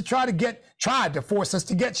us to tried to force us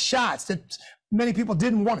to get shots that many people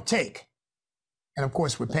didn't want to take. And of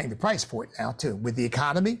course, we're paying the price for it now too, with the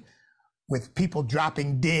economy, with people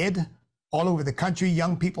dropping dead all over the country,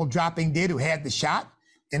 young people dropping dead who had the shot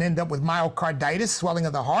and end up with myocarditis, swelling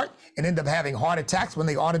of the heart, and end up having heart attacks when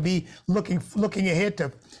they ought to be looking ahead to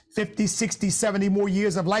 50, 60, 70 more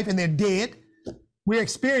years of life, and they're dead. We're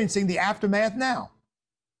experiencing the aftermath now.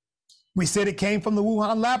 We said it came from the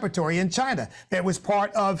Wuhan laboratory in China that was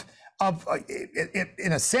part of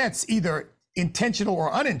in a sense, either intentional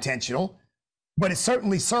or unintentional, but it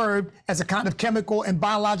certainly served as a kind of chemical and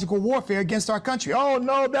biological warfare against our country. Oh,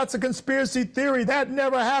 no, that's a conspiracy theory. That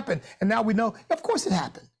never happened. And now we know, of course it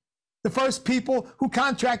happened. The first people who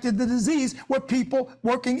contracted the disease were people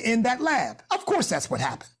working in that lab. Of course that's what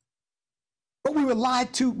happened. But we were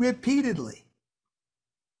lied to repeatedly.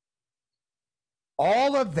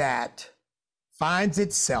 All of that finds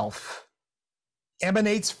itself,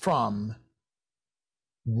 emanates from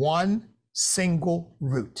one single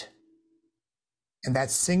root. And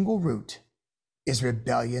that single root is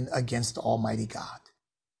rebellion against Almighty God.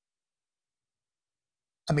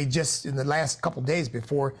 I mean, just in the last couple days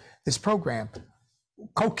before this program,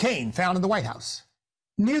 cocaine found in the White House,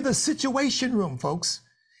 near the Situation Room, folks.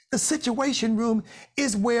 The Situation Room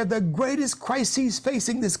is where the greatest crises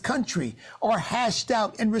facing this country are hashed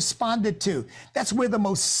out and responded to. That's where the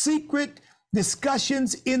most secret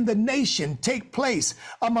discussions in the nation take place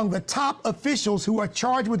among the top officials who are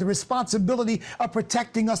charged with the responsibility of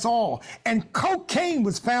protecting us all. And cocaine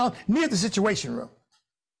was found near the Situation Room.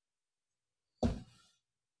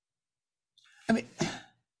 I mean,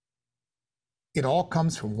 it all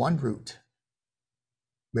comes from one root: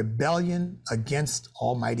 rebellion against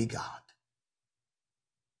Almighty God.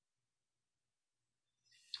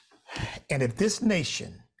 And if this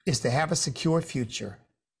nation is to have a secure future,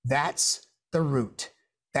 that's the root,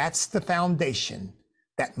 that's the foundation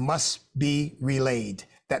that must be relayed,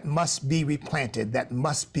 that must be replanted, that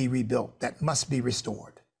must be rebuilt, that must be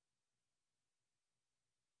restored.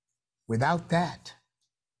 Without that,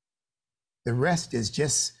 the rest is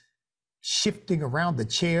just shifting around the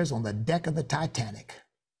chairs on the deck of the Titanic.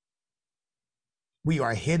 We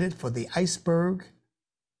are headed for the iceberg,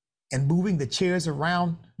 and moving the chairs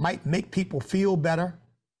around might make people feel better,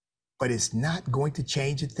 but it's not going to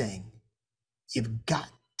change a thing. You've got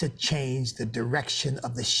to change the direction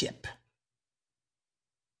of the ship.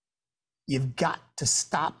 You've got to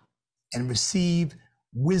stop and receive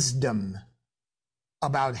wisdom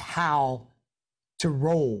about how to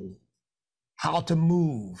roll, how to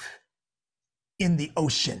move in the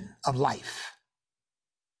ocean of life.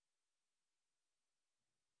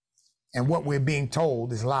 And what we're being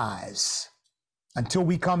told is lies. Until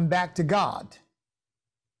we come back to God,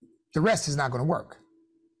 the rest is not going to work.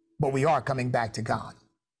 But we are coming back to God.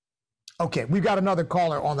 Okay, we've got another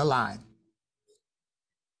caller on the line.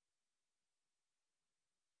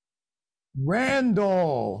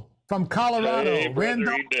 Randall from Colorado. Hey,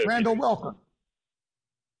 Randall, welcome.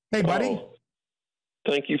 Hey, buddy. Oh,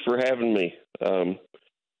 thank you for having me.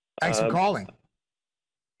 Thanks for calling.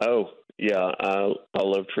 Oh, yeah, I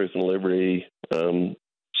love Truth and Liberty.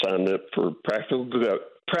 Signed up for practical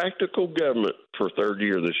government for third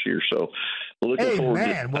year this year, so looking forward.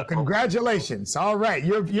 Hey, man, well, congratulations. All right,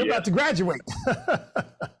 you're about to graduate.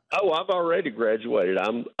 Oh, I've already graduated.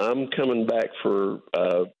 I'm coming back for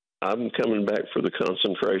the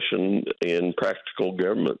concentration in practical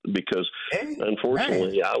government because,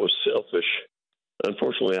 unfortunately, I was selfish.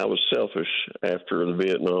 Unfortunately, I was selfish after the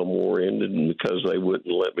Vietnam War ended, and because they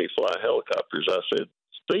wouldn't let me fly helicopters, I said,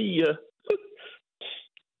 "See ya."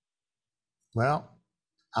 Well,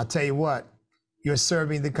 I'll tell you what, you're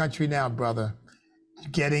serving the country now, brother.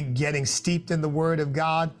 Getting steeped in the Word of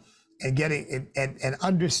God and and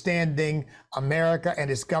understanding America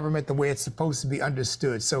and its government the way it's supposed to be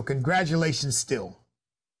understood. So congratulations still.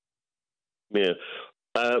 Yeah.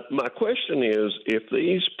 My question is, if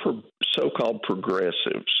these so-called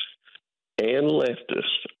progressives and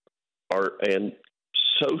leftists and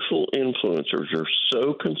social influencers are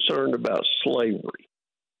so concerned about slavery,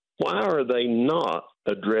 why are they not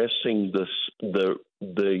addressing the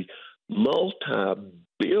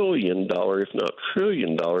multi-billion-dollar, if not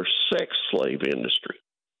trillion-dollar, sex slave industry?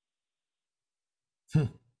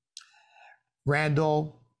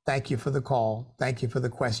 Randall, thank you for the call. Thank you for the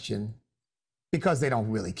question. Because they don't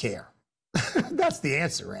really care. That's the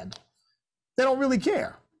answer, Randall. They don't really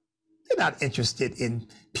care. They're not interested in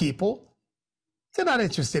people. They're not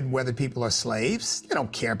interested in whether people are slaves. They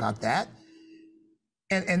don't care about that.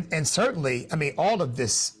 And certainly, I mean, all of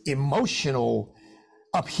this emotional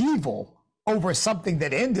upheaval over something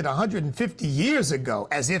that ended 150 years ago,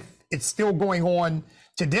 as if it's still going on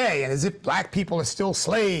today, and as if black people are still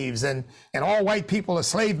slaves and all white people are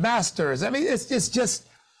slave masters. I mean,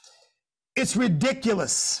 it's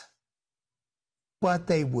ridiculous. But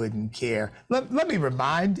they wouldn't care. Let me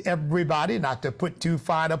remind everybody not to put too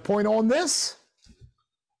fine a point on this,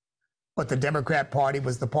 but the Democrat Party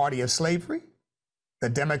was the party of slavery. The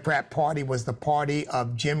Democrat Party was the party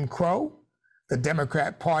of Jim Crow. The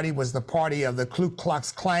Democrat Party was the party of the Ku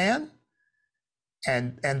Klux Klan.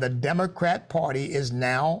 And the Democrat Party is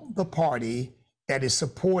now the party that is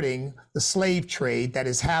supporting the slave trade that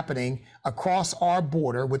is happening across our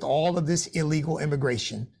border with all of this illegal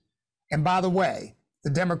immigration. And by the way, the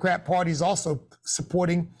Democrat Party is also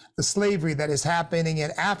supporting the slavery that is happening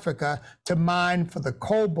in Africa to mine for the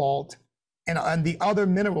cobalt and the other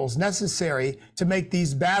minerals necessary to make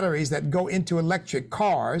these batteries that go into electric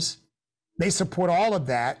cars They support all of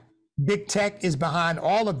that. Big tech is behind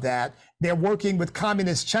all of that. They're working with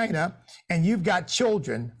communist China, and you've got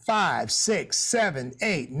children 5, 6, 7,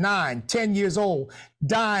 8, 9, 10 years old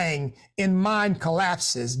dying in mine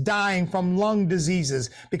collapses, dying from lung diseases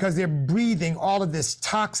because they're breathing all of this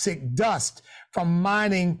toxic dust from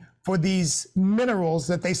mining for these minerals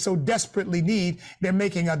that they so desperately need. They're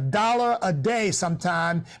making $1 a day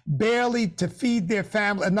sometime, barely to feed their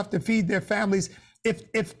family, enough to feed their families,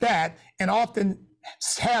 if that, and often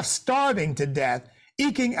half starving to death,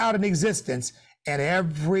 eking out an existence. And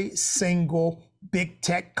every single big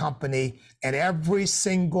tech company and every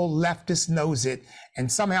single leftist knows it.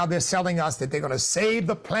 And somehow they're selling us that they're going to save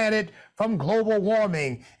the planet from global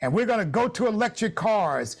warming, and we're going to go to electric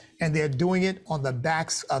cars. And they're doing it on the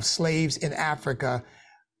backs of slaves in Africa.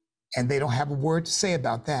 And they don't have a word to say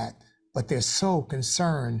about that. But they're so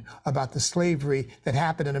concerned about the slavery that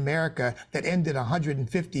happened in America that ended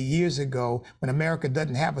 150 years ago, when America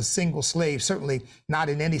doesn't have a single slave, certainly not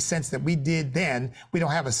in any sense that we did then. We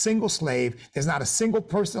don't have a single slave. There's not a single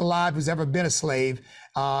person alive who's ever been a slave,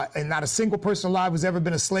 and not a single person alive who's ever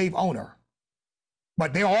been a slave owner.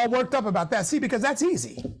 But they're all worked up about that. See, because that's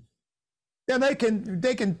easy. Then they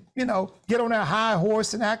can, you know, get on their high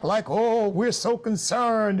horse and act like, oh, we're so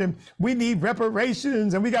concerned and we need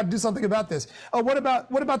reparations and we got to do something about this. Oh, what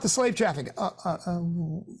about the slave trafficking?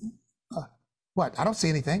 What? I don't see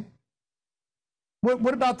anything.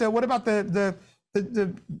 What about the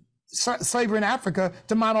slavery in Africa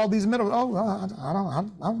to mine all these minerals? Oh, I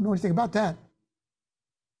don't know anything about that.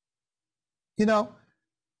 You know,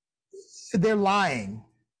 they're lying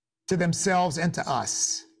to themselves and to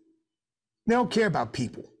us. They don't care about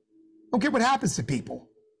people. They don't care what happens to people.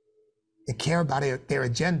 They care about their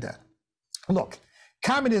agenda. Look,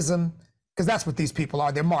 communism, because that's what these people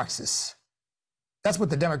are, they're Marxists. That's what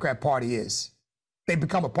the Democrat Party is. They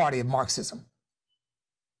become a party of Marxism.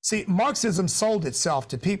 See, Marxism sold itself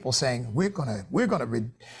to people saying, we're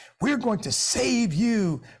going to save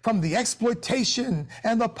you from the exploitation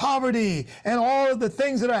and the poverty and all of the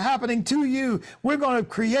things that are happening to you. We're going to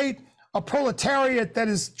create a proletariat that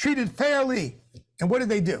is treated fairly. And what did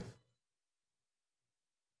they do?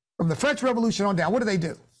 From the French Revolution on down, what did they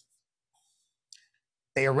do?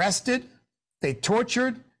 They arrested, they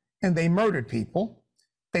tortured, and they murdered people.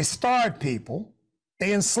 They starved people.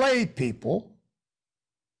 They enslaved people.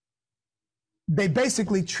 They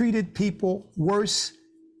basically treated people worse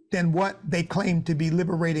than what they claimed to be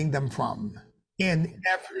liberating them from in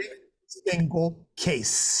every single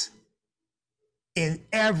case. In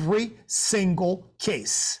every single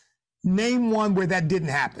case. Name one where that didn't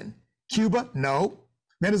happen. Cuba? No.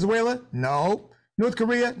 Venezuela? No. North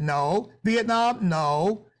Korea? No. Vietnam?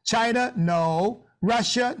 No. China? No.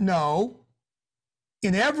 Russia? No.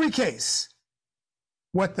 In every case,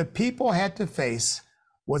 what the people had to face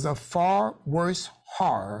was a far worse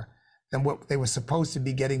horror than what they were supposed to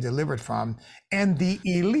be getting delivered from. And the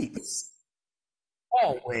elites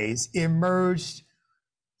always emerged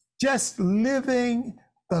just living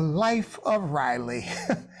the life of Riley,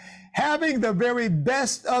 having the very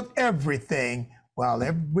best of everything, while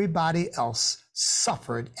everybody else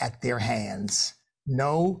suffered at their hands.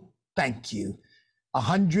 No, thank you.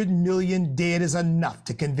 100 million dead is enough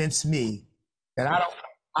to convince me that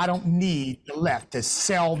I don't need the left to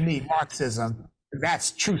sell me Marxism.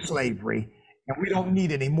 That's true slavery, and we don't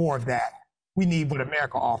need any more of that. We need what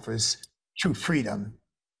America offers, true freedom.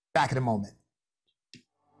 Back in a moment.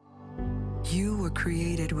 You were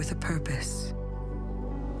created with a purpose,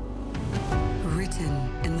 written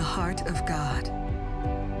in the heart of God.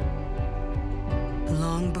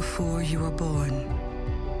 Long before you were born,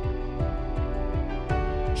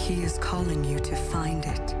 He is calling you to find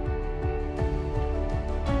it.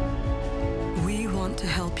 We want to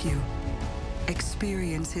help you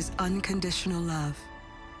experience His unconditional love,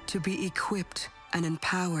 to be equipped and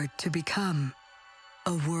empowered to become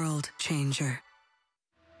a world changer.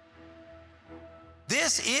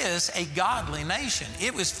 This is a godly nation.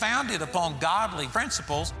 It was founded upon godly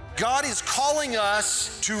principles. God is calling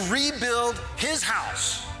us to rebuild His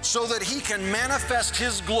house so that He can manifest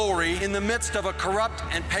His glory in the midst of a corrupt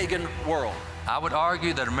and pagan world. I would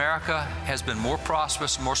argue that America has been more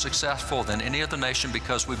prosperous, more successful than any other nation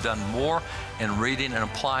because we've done more in reading and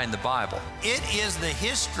applying the Bible. It is the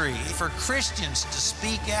history for Christians to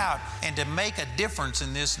speak out and to make a difference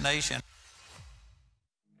in this nation.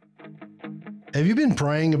 Have you been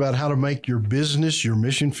praying about how to make your business your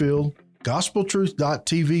mission field?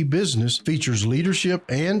 GospelTruth.tv Business features leadership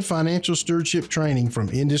and financial stewardship training from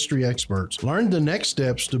industry experts. Learn the next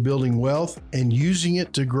steps to building wealth and using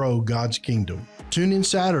it to grow God's kingdom. Tune in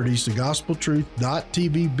Saturdays to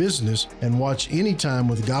GospelTruth.tv Business and watch anytime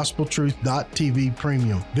with GospelTruth.tv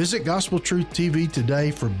Premium. Visit Gospel Truth TV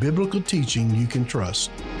today for biblical teaching you can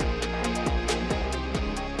trust.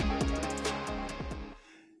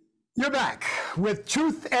 You're back with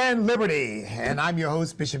Truth and Liberty, and I'm your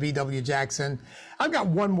host, Bishop E.W. Jackson. I've got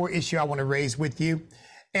one more issue I want to raise with you.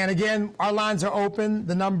 And again, our lines are open.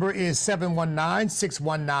 The number is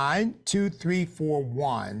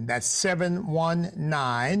 719-619-2341. That's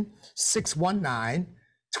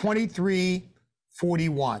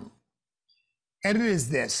 719-619-2341. And it is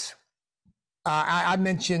this. I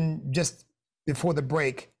mentioned just before the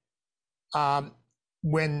break,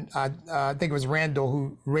 when I think it was Randall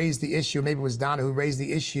who raised the issue, maybe it was Donna who raised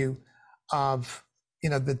the issue of,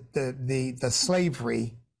 the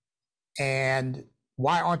slavery, and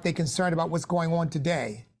why aren't they concerned about what's going on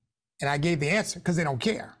today? And I gave the answer, because they don't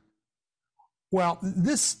care. Well,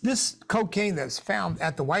 this cocaine that's found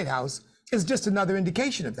at the White House is just another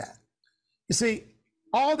indication of that. You see,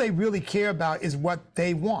 all they really care about is what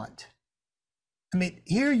they want. I mean,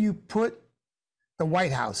 here you put the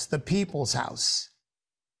White House, the people's house,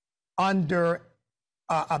 under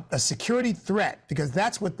a security threat, because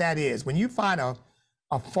that's what that is. When you find a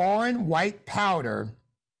foreign white powder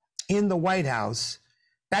in the White House,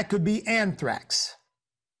 that could be anthrax.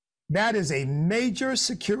 That is a major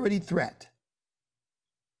security threat.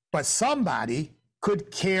 But somebody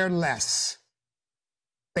could care less.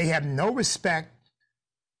 They have no respect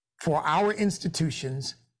for our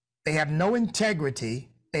institutions. They have no integrity.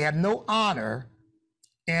 They have no honor.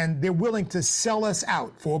 And they're willing to sell us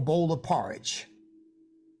out for a bowl of porridge.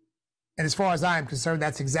 And as far as I am concerned,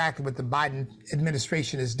 that's exactly what the Biden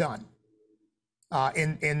administration has done.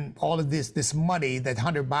 In all of this money that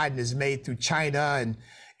Hunter Biden has made through China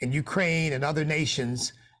and Ukraine and other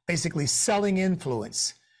nations, basically selling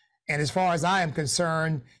influence. And as far as I am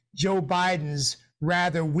concerned, Joe Biden's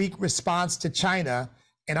rather weak response to China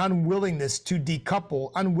and unwillingness to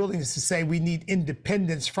decouple, unwillingness to say we need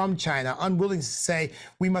independence from China, unwillingness to say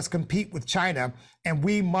we must compete with China and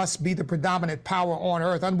we must be the predominant power on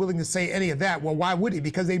earth, unwilling to say any of that. Well, why would he?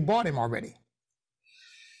 Because they bought him already.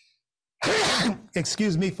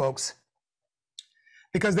 Excuse me, folks.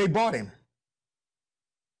 Because they bought him.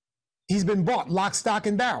 He's been bought, lock, stock,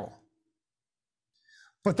 and barrel.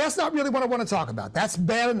 But that's not really what I want to talk about. That's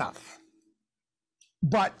bad enough.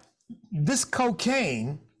 But this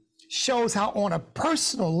cocaine shows how on a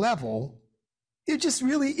personal level, there just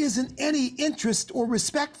really isn't any interest or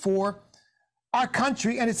respect for our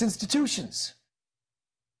country and its institutions.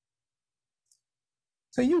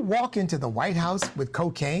 So you walk into the White House with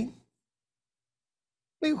cocaine?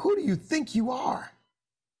 I mean, who do you think you are?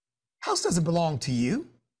 House doesn't belong to you.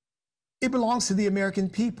 It belongs to the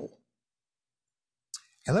American people.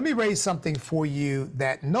 And let me raise something for you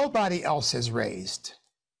that nobody else has raised.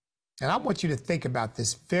 And I want you to think about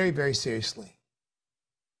this very, very seriously.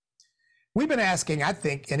 We've been asking, I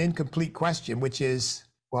think, an incomplete question, which is,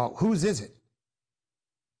 well, whose is it?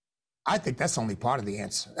 I think that's only part of the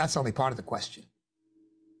answer. That's only part of the question.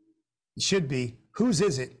 It should be, whose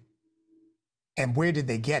is it? And where did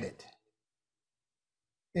they get it?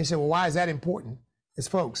 And you say, well, why is that important? It's,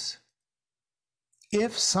 folks,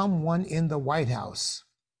 if someone in the White House,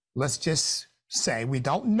 let's just say, we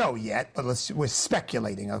don't know yet, but we're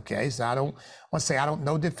speculating, okay? So I don't want to say I don't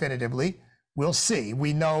know definitively. We'll see.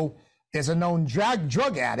 We know there's a known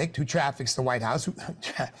drug addict who traffics the White House,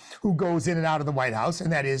 who goes in and out of the White House, and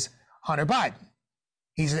that is Hunter Biden.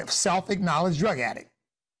 He's a self-acknowledged drug addict.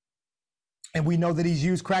 And we know that he's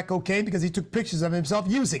used crack cocaine because he took pictures of himself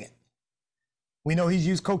using it. We know he's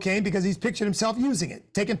used cocaine because he's pictured himself using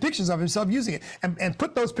it, taking pictures of himself using it, and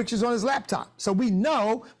put those pictures on his laptop. So we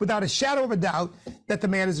know without a shadow of a doubt that the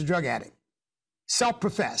man is a drug addict,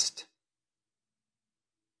 self-professed.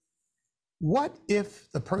 What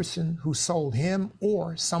if the person who sold him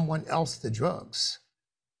or someone else the drugs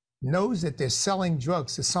knows that they're selling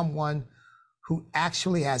drugs to someone who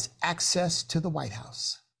actually has access to the White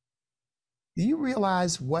House? Do you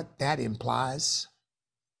realize what that implies?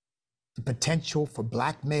 The potential for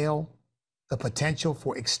blackmail, the potential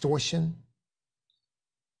for extortion.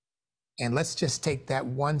 And let's just take that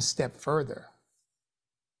one step further.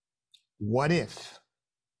 What if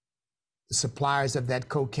the suppliers of that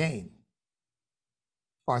cocaine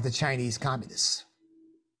are the Chinese communists?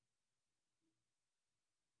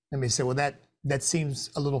 Let me say, well, that seems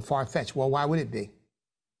a little far-fetched. Well, why would it be?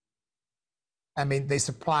 I mean, they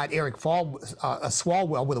supplied Eric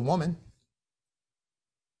Swalwell with a woman.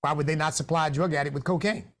 Why would they not supply a drug addict with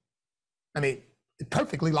cocaine? I mean,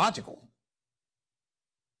 perfectly logical.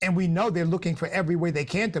 And we know they're looking for every way they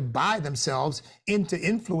can to buy themselves into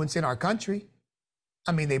influence in our country.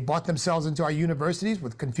 I mean, they bought themselves into our universities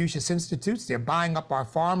with Confucius Institutes. They're buying up our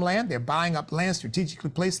farmland. They're buying up land strategically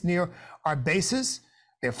placed near our bases.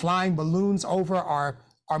 They're flying balloons over our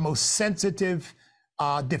most sensitive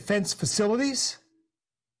defense facilities.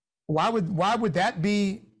 Why would that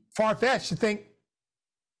be far-fetched to think,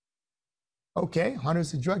 okay,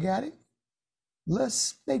 Hunter's a drug addict.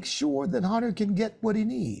 Let's make sure that Hunter can get what he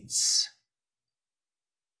needs.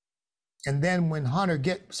 And then when Hunter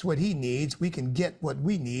gets what he needs, we can get what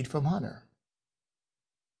we need from Hunter.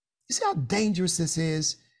 You see how dangerous this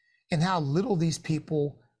is and how little these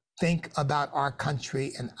people think about our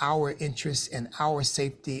country and our interests and our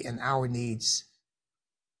safety and our needs.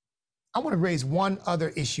 I want to raise one other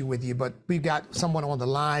issue with you, but we've got someone on the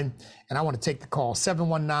line and I want to take the call.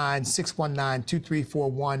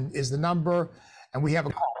 719-619-2341 is the number, and we have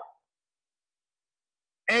a call.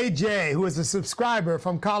 AJ, who is a subscriber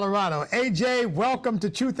from Colorado. AJ, welcome to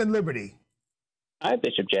Truth and Liberty. Hi,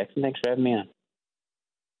 Bishop Jackson. Thanks for having me on.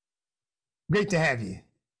 Great to have you.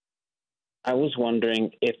 I was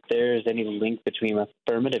wondering if there's any link between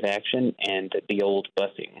affirmative action and the old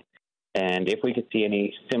busing, and if we could see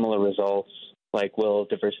any similar results, like will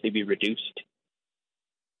diversity be reduced?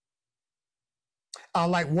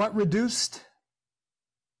 Like what reduced?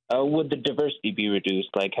 Would the diversity be reduced,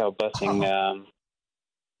 like how busing...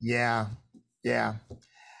 Yeah.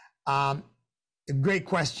 Great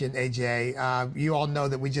question, AJ. You all know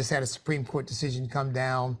that we just had a Supreme Court decision come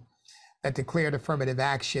down that declared affirmative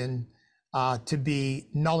action to be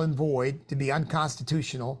null and void, to be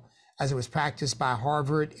unconstitutional, as it was practiced by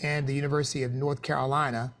Harvard and the University of North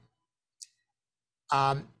Carolina.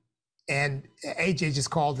 And AJ just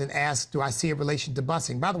called and asked, do I see a relation to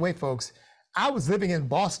busing? By the way, folks, I was living in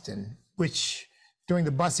Boston, which during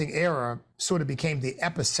the busing era sort of became the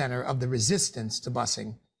epicenter of the resistance to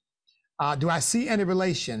busing. Do I see any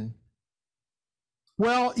relation?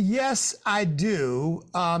 Well, yes, I do,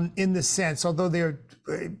 in the sense, although they're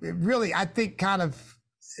really, I think kind of,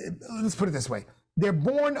 let's put it this way. They're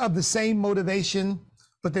born of the same motivation,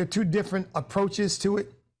 but they're two different approaches to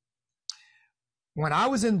it. When I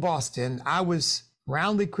was in Boston, I was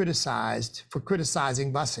roundly criticized for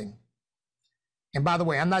criticizing busing. And by the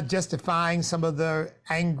way, I'm not justifying some of the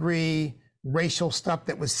angry racial stuff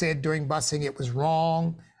that was said during busing. It was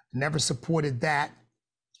wrong. Never supported that.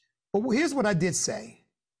 But here's what I did say.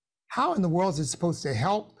 How in the world is it supposed to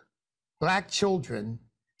help Black children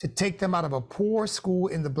to take them out of a poor school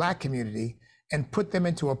in the Black community and put them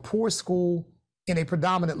into a poor school in a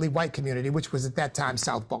predominantly white community, which was at that time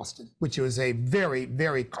South Boston, which was a very,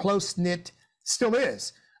 very close-knit, still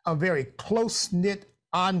is, a very close-knit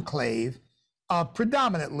enclave,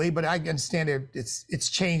 predominantly, but I understand it's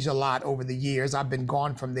changed a lot over the years. I've been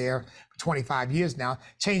gone from there for 25 years now,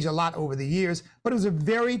 changed a lot over the years, but it was a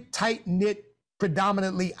very tight-knit,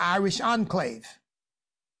 predominantly Irish enclave.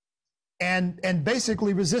 And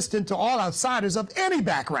basically resistant to all outsiders of any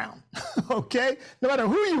background, okay? No matter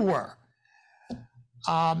who you were.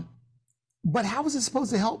 But how was it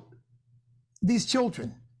supposed to help these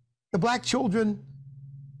children, the Black children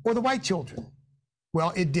or the white children?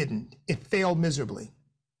 Well, it didn't. It failed miserably.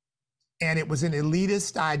 And it was an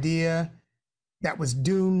elitist idea that was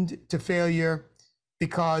doomed to failure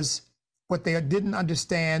because what they didn't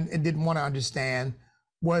understand and didn't want to understand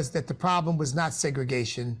was that the problem was not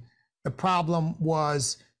segregation. The problem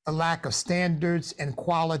was a lack of standards and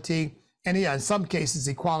quality, and yeah, in some cases,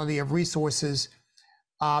 equality of resources,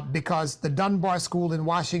 because the Dunbar School in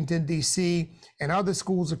Washington, D.C., and other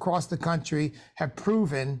schools across the country have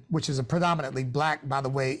proven, which is a predominantly Black, by the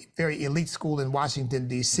way, very elite school in Washington,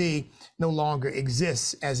 D.C., no longer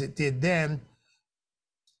exists as it did then,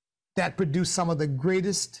 that produced some of the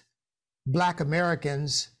greatest Black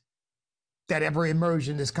Americans that ever emerged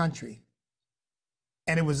in this country.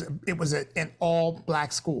 And it was an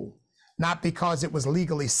all-Black school, not because it was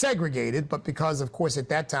legally segregated, but because, of course, at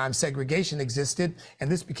that time, segregation existed,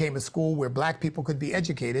 and this became a school where Black people could be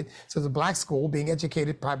educated. So the Black school being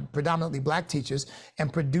educated by predominantly Black teachers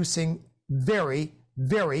and producing very,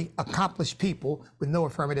 very accomplished people with no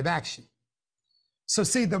affirmative action. So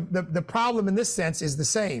see, the problem in this sense is the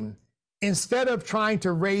same. Instead of trying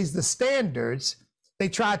to raise the standards, they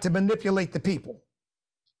tried to manipulate the people.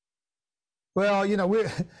 Well, you know,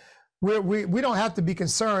 we don't have to be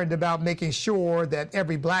concerned about making sure that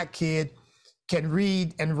every Black kid can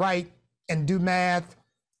read and write and do math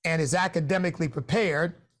and is academically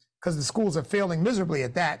prepared, because the schools are failing miserably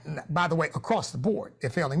at that. And by the way, across the board, they're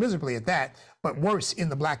failing miserably at that, but worse in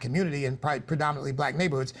the Black community and predominantly Black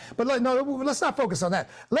neighborhoods. But let's not focus on that.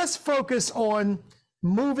 Let's focus on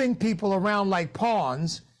moving people around like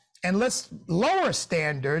pawns, and let's lower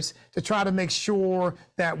standards to try to make sure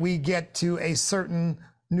that we get to a certain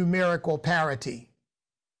numerical parity.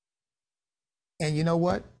 And you know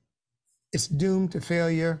what? It's doomed to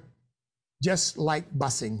failure, just like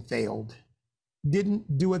busing failed.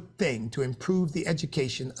 Didn't do a thing to improve the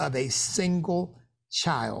education of a single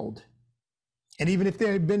child. And even if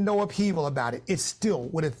there had been no upheaval about it, it still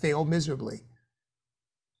would have failed miserably.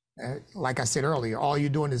 Like I said earlier, all you're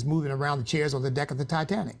doing is moving around the chairs on the deck of the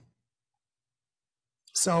Titanic.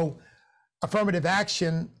 So affirmative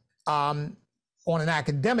action on an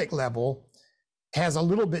academic level has a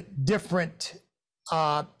little bit different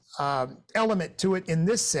element to it in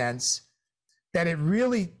this sense, that it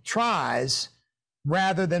really tries,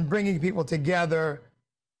 rather than bringing people together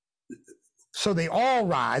so they all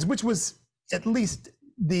rise, which was at least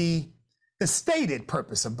the stated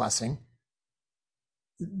purpose of busing.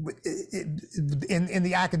 In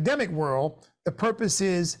the academic world, the purpose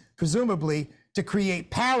is presumably to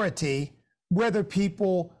create parity, whether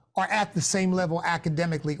people are at the same level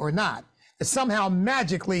academically or not. That somehow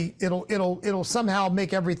magically it'll somehow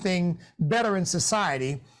make everything better in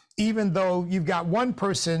society, even though you've got one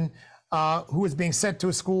person who is being sent to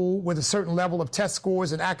a school with a certain level of test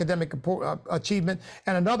scores and academic achievement,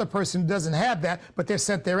 and another person who doesn't have that, but they're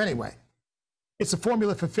sent there anyway. It's a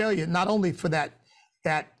formula for failure, not only for that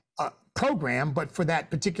program, but for that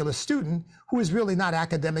particular student who is really not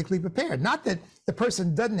academically prepared. Not that the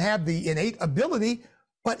person doesn't have the innate ability,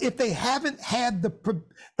 but if they haven't had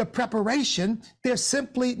the preparation, they're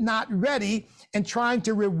simply not ready, and trying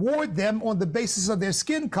to reward them on the basis of their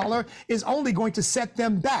skin color is only going to set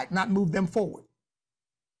them back, not move them forward.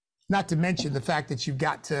 Not to mention the fact that you've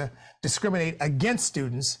got to discriminate against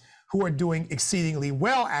students who are doing exceedingly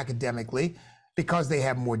well academically because they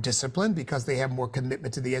have more discipline, because they have more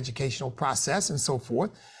commitment to the educational process and so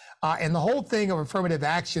forth. And the whole thing of affirmative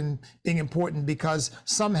action being important because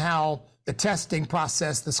somehow the testing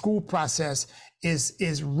process, the school process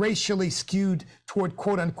is racially skewed toward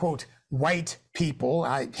quote unquote white people.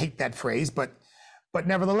 I hate that phrase, but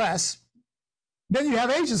nevertheless, then you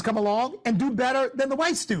have Asians come along and do better than the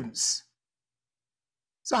white students.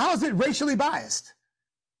 So how is it racially biased?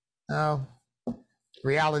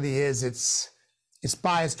 Reality is it's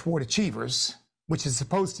biased toward achievers, which is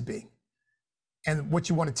supposed to be. And what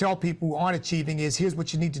you want to tell people who aren't achieving is, here's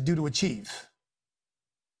what you need to do to achieve.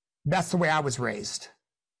 That's the way I was raised.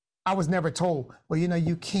 I was never told, well, you know,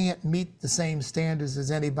 you can't meet the same standards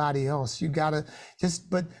as anybody else. You gotta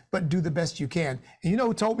but do the best you can. And you know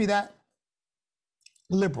who told me that?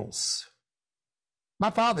 Liberals.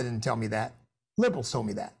 My father didn't tell me that. Liberals told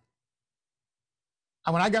me that.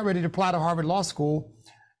 And when I got ready to apply to Harvard Law School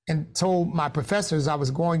and told my professors I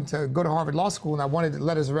was going to go to Harvard Law School and I wanted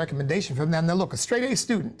letters of recommendation from them, now look, a straight A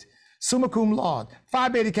student, summa cum laude, Phi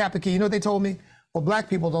Beta Kappa Chi, you know what they told me? Well, black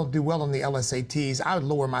people don't do well on the LSATs. I would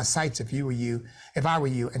lower my sights if I were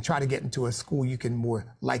you, and try to get into a school you can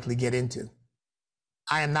more likely get into.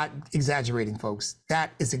 I am not exaggerating, folks.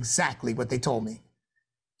 That is exactly what they told me.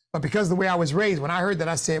 But because of the way I was raised, when I heard that,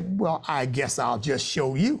 I said, well, I guess I'll just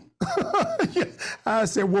show you. I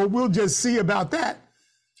said, well, we'll just see about that.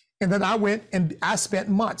 And then I went and I spent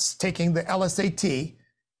months taking the LSAT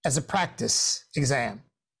as a practice exam.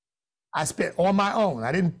 I spent on my own.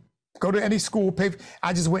 I didn't go to any school,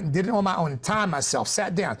 I just went and did it on my own and timed myself,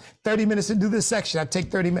 sat down. 30 minutes to do this section, I'd take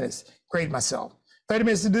 30 minutes, grade myself. 30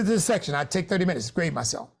 minutes to do this section, I'd take 30 minutes, grade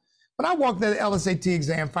myself. When I walked the LSAT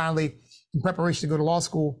exam finally in preparation to go to law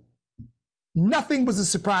school, nothing was a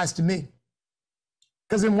surprise to me.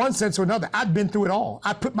 Because in one sense or another, I'd been through it all.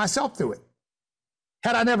 I put myself through it.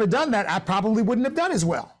 Had I never done that, I probably wouldn't have done as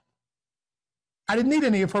well. I didn't need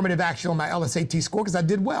any affirmative action on my LSAT score because I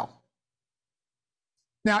did well.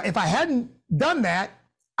 Now, if I hadn't done that,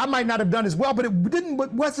 I might not have done as well, but it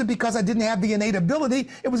wasn't because I didn't have the innate ability.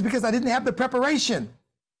 It was because I didn't have the preparation.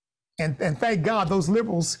 And thank God those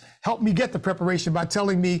liberals helped me get the preparation by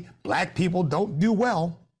telling me black people don't do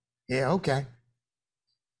well. Yeah, okay.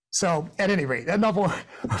 So at any rate, enough for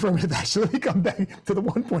affirmative action. Let me come back to the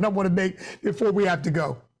one point I want to make before we have to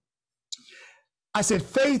go. I said,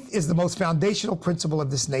 faith is the most foundational principle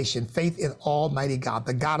of this nation, faith in Almighty God,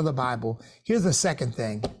 the God of the Bible. Here's the second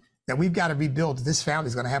thing that we've got to rebuild. This family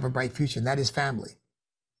is going to have a bright future, and that is family.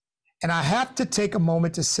 And I have to take a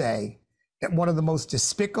moment to say that one of the most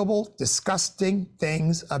despicable, disgusting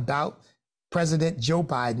things about President Joe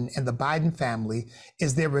Biden and the Biden family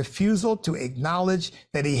is their refusal to acknowledge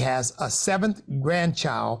that he has a 7th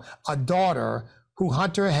grandchild, a daughter who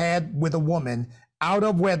Hunter had with a woman out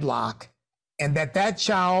of wedlock, and that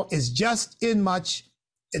child is just as much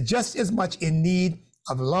in need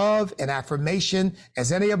of love and affirmation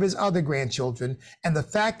as any of his other grandchildren. And the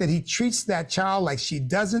fact that he treats that child like she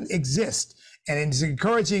doesn't exist and is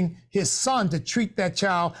encouraging his son to treat that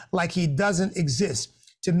child like he doesn't exist,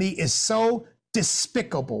 to me is so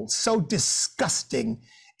despicable, so disgusting.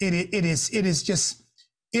 It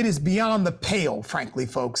is beyond the pale, frankly,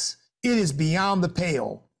 folks. It is beyond the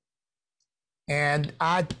pale. And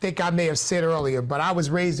I think I may have said earlier, but I was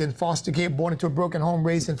raised in foster care, born into a broken home,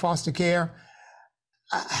 raised in foster care.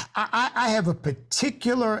 I have a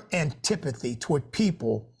particular antipathy toward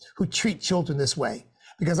people who treat children this way,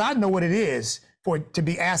 because I know what it is to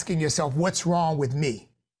be asking yourself, what's wrong with me?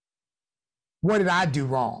 What did I do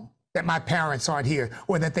wrong that my parents aren't here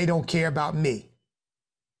or that they don't care about me?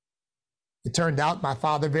 It turned out my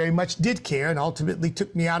father very much did care and ultimately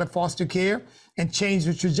took me out of foster care and changed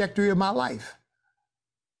the trajectory of my life.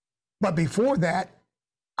 But before that,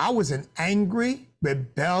 I was an angry,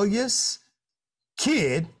 rebellious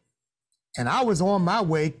kid, and I was on my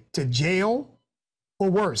way to jail or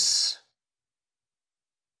worse.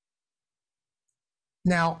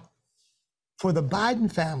 Now, for the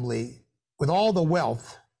Biden family, with all the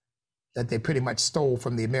wealth that they pretty much stole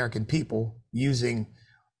from the American people using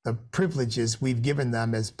the privileges we've given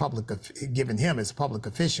him as public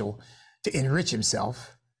official to enrich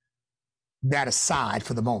himself, that aside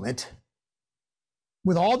for the moment,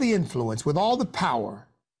 with all the influence, with all the power,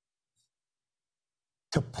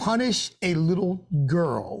 to punish a little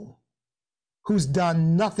girl who's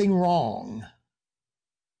done nothing wrong,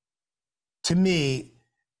 to me,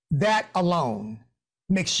 that alone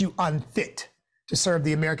makes you unfit to serve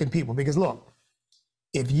the American people. Because look,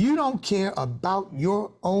 if you don't care about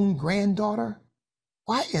your own granddaughter,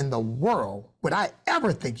 why in the world would I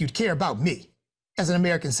ever think you'd care about me as an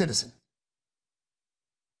American citizen?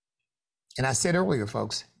 And I said earlier,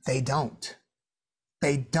 folks, they don't.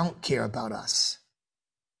 They don't care about us.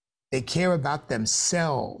 They care about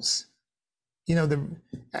themselves. You know,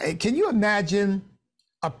 can you imagine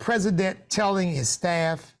a president telling his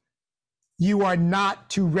staff, you are not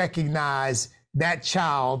to recognize that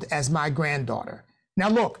child as my granddaughter? Now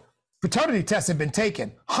look, paternity tests have been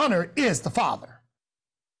taken. Hunter is the father.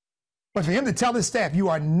 But for him to tell his staff, you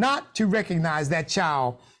are not to recognize that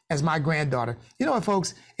child as my granddaughter. You know what,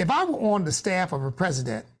 folks? If I were on the staff of a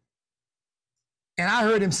president and I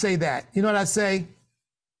heard him say that, you know what I'd say?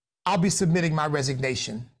 I'll be submitting my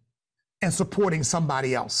resignation and supporting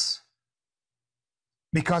somebody else.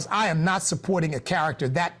 Because I am not supporting a character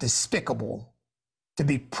that despicable to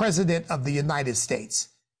be president of the United States.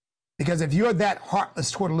 Because if you're that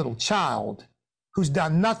heartless toward a little child who's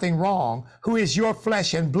done nothing wrong, who is your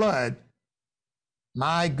flesh and blood,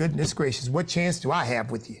 my goodness gracious, what chance do I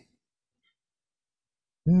have with you?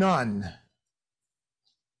 None.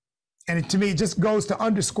 And to me, it just goes to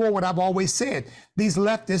underscore what I've always said. These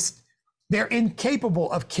leftists, they're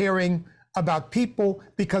incapable of caring about people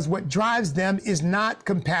because what drives them is not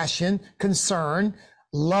compassion, concern,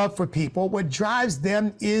 love for people. What drives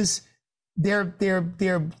them is their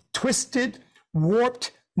twisted,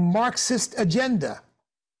 warped Marxist agenda.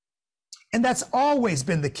 And that's always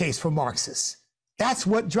been the case for Marxists. That's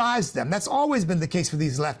what drives them. That's always been the case for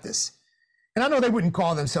these leftists. And I know they wouldn't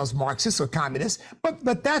call themselves Marxists or communists,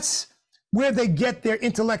 but that's where they get their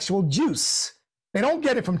intellectual juice. They don't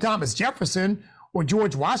get it from Thomas Jefferson or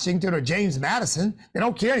George Washington or James Madison. They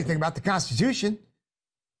don't care anything about the Constitution.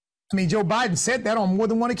 I mean, Joe Biden said that on more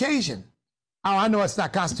than one occasion. Oh, I know it's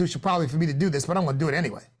not constitutional probably for me to do this, but I'm going to do it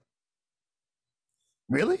anyway.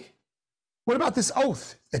 Really? What about this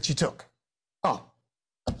oath that you took? Oh,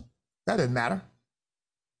 that didn't matter.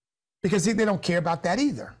 Because they don't care about that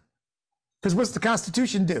either. Because what's the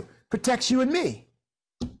Constitution do? Protects you and me.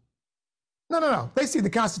 No. They see the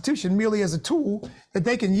Constitution merely as a tool that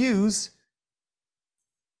they can use.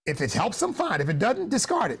 If it helps them, fine. If it doesn't,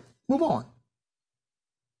 discard it. Move on.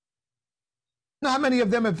 Now, how many of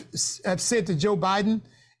them have said to Joe Biden,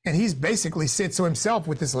 and he's basically said so himself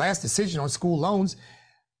with this last decision on school loans,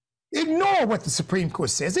 ignore what the Supreme Court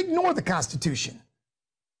says. Ignore the Constitution.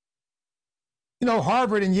 You know,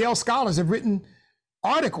 Harvard and Yale scholars have written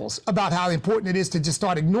articles about how important it is to just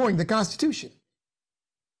start ignoring the Constitution.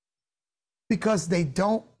 Because they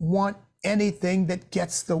don't want anything that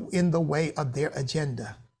gets in the way of their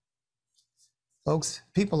agenda. Folks,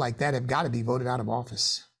 people like that have got to be voted out of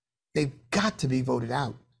office. They've got to be voted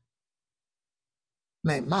out.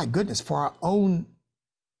 Man, my goodness, for our own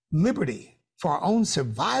liberty, for our own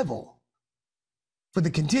survival, for the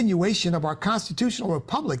continuation of our constitutional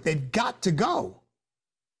republic, they've got to go.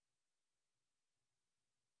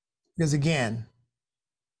 Because again,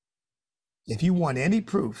 if you want any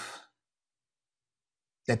proof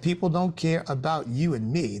that people don't care about you and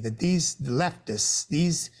me, that these leftists,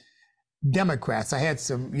 these Democrats, I had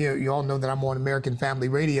some, you all know that I'm on American Family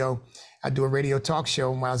Radio. I do a radio talk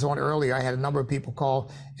show, and when I was on earlier, I had a number of people call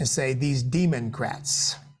and say, these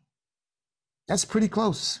Democrats. That's pretty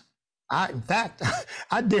close. In fact,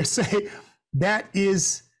 I dare say that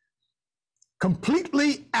is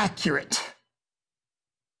completely accurate,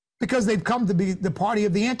 because they've come to be the party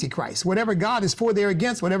of the Antichrist. Whatever God is for, they're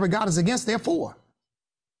against. Whatever God is against, they're for.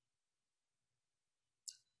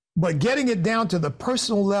 But getting it down to the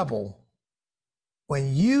personal level,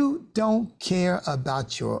 when you don't care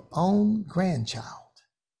about your own grandchild,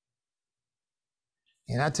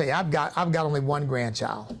 and I tell you, I've got only one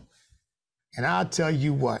grandchild, and I'll tell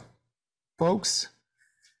you what, folks,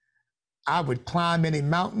 I would climb any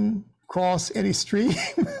mountain, cross any stream,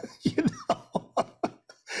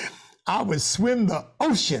 I would swim the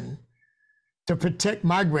ocean to protect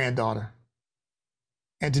my granddaughter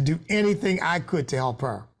and to do anything I could to help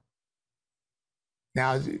her.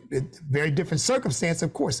 Now, it's a very different circumstance,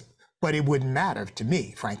 of course, but it wouldn't matter to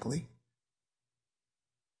me, frankly,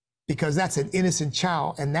 because that's an innocent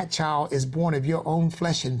child, and that child is born of your own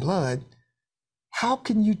flesh and blood. How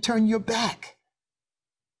can you turn your back?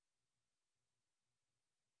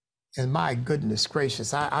 And my goodness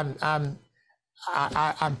gracious, I'm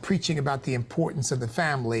preaching about the importance of the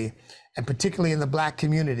family, and particularly in the Black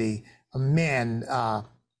community, men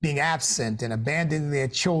being absent and abandoning their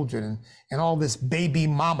children, and all this baby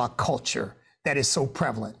mama culture that is so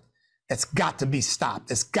prevalent. That's got to be stopped.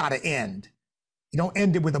 That's got to end. You don't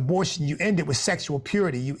end it with abortion. You end it with sexual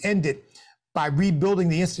purity. You end it by rebuilding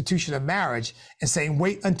the institution of marriage and saying,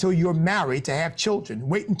 wait until you're married to have children.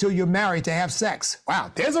 Wait until you're married to have sex.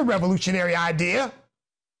 Wow, there's a revolutionary idea.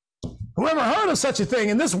 Whoever heard of such a thing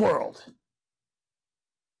in this world?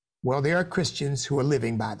 Well, there are Christians who are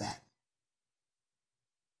living by that.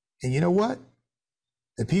 And you know what?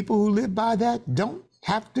 The people who live by that don't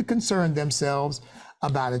have to concern themselves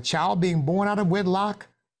about a child being born out of wedlock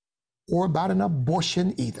or about an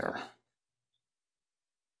abortion either.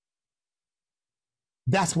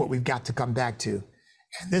 That's what we've got to come back to.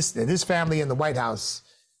 And this family in the White House,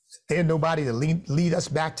 they're nobody to lead us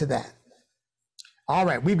back to that. All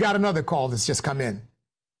right, we've got another call that's just come in.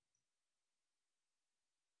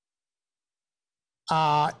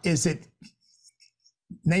 Is it,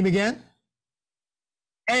 name again?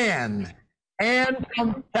 Ann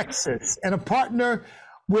from Texas, and a partner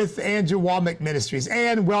with Andrew Wommack Ministries.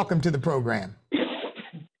 Ann, welcome to the program.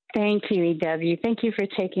 Thank you, EW. Thank you for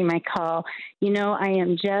taking my call. You know, I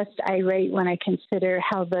am just irate when I consider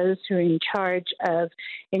how those who are in charge of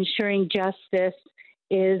ensuring justice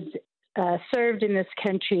is served in this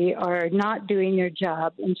country are not doing their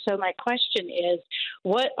job. And so my question is,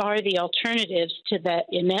 what are the alternatives to that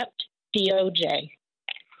inept DOJ?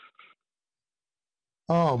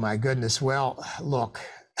 Oh, my goodness. Well, look,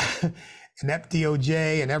 inept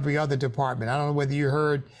DOJ and every other department. I don't know whether you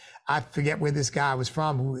heard, I forget where this guy was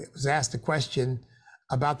from, who was asked a question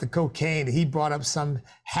about the cocaine. He brought up some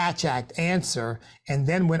Hatch Act answer and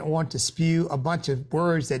then went on to spew a bunch of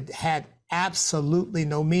words that had absolutely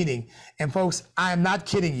no meaning. And folks, I am not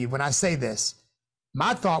kidding you when I say this.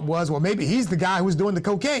 My thought was, well, maybe he's the guy who was doing the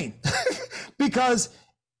cocaine because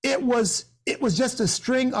it was just a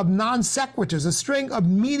string of non sequiturs, a string of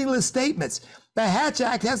meaningless statements. The Hatch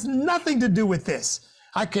Act has nothing to do with this.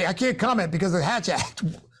 I can't comment because of the Hatch Act.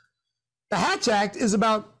 The Hatch Act is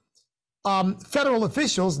about federal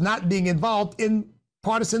officials not being involved in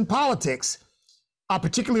partisan politics,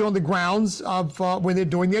 particularly on the grounds of when they're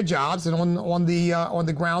doing their jobs and on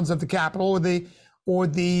the grounds of the Capitol or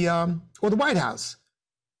the White House.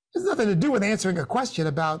 It has nothing to do with answering a question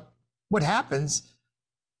about what happens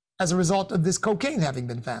as a result of this cocaine having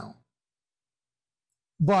been found.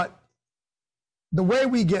 But the way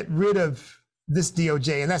we get rid of this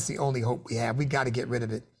DOJ, and that's the only hope we have, we got to get rid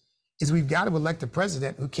of it, is we've got to elect a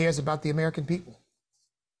president who cares about the American people.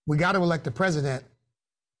 We got to elect a president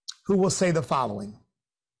who will say the following: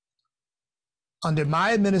 under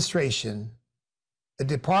my administration, the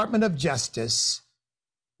Department of Justice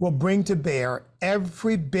will bring to bear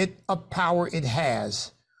every bit of power it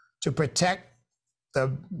has to protect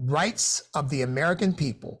the rights of the American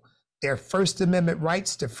people, their First Amendment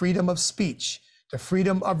rights to freedom of speech, to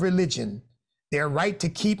freedom of religion, their right to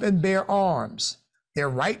keep and bear arms, their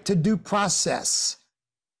right to due process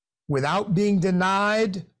without being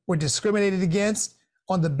denied or discriminated against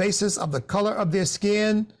on the basis of the color of their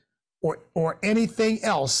skin or anything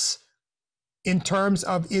else in terms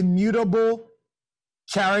of immutable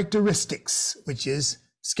characteristics, which is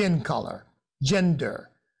skin color, gender,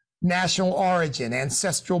 national origin,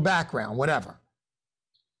 ancestral background, whatever.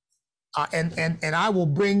 And I will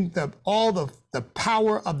bring all the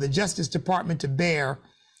power of the Justice Department to bear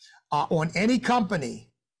on any company,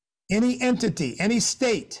 any entity, any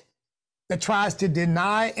state that tries to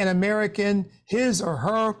deny an American his or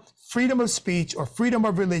her freedom of speech or freedom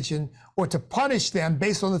of religion, or to punish them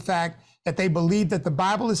based on the fact that they believe that the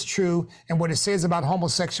Bible is true and what it says about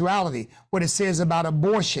homosexuality, what it says about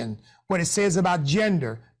abortion, what it says about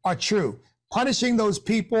gender are true. Punishing those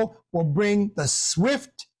people will bring the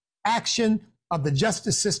swift action of the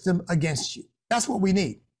justice system against you. That's what we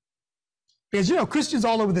need. Because, you know, Christians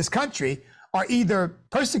all over this country are either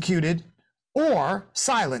persecuted or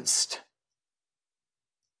silenced.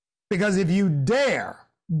 Because if you dare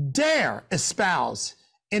espouse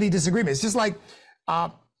any disagreement, it's just like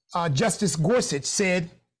Justice Gorsuch said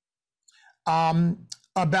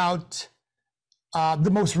about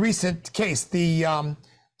the most recent case, the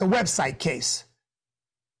website case,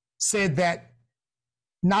 said that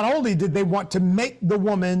not only did they want to make the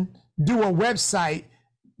woman do a website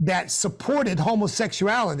that supported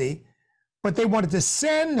homosexuality, but they wanted to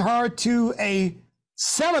send her to a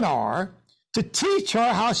seminar to teach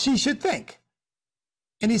her how she should think.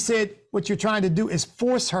 And he said, what you're trying to do is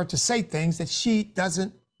force her to say things that she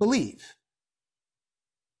doesn't believe.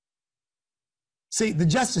 See, the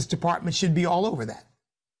Justice Department should be all over that.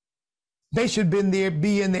 They should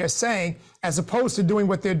be in there saying, as opposed to doing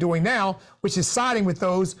what they're doing now, which is siding with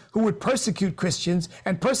those who would persecute Christians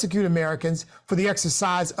and persecute Americans for the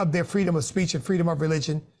exercise of their freedom of speech and freedom of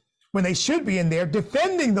religion, when they should be in there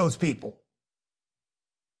defending those people.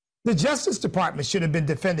 The Justice Department should have been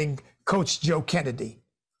defending Coach Joe Kennedy.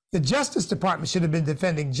 The Justice Department should have been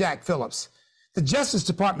defending Jack Phillips. The Justice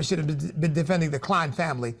Department should have been defending the Klein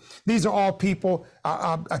family. These are all people,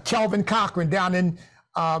 Kelvin Cochran down in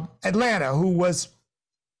Atlanta, who was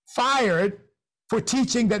fired for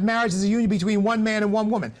teaching that marriage is a union between one man and one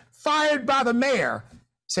woman. Fired by the mayor,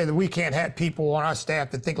 say that we can't have people on our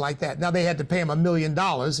staff that think like that. Now they had to pay him $1 million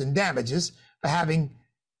in damages for having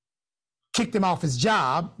kicked him off his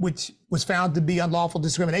job, which was found to be unlawful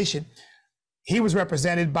discrimination. He was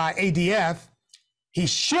represented by ADF. He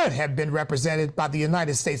should have been represented by the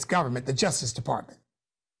United States government, the Justice Department.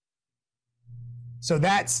 So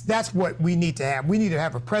that's what we need to have. We need to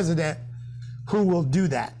have a president who will do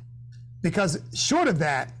that. Because short of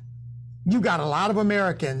that, you got a lot of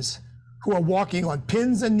Americans who are walking on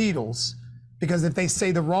pins and needles because if they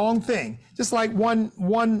say the wrong thing, just like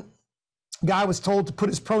one guy was told to put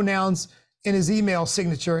his pronouns in his email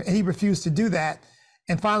signature and he refused to do that.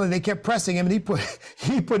 And finally they kept pressing him and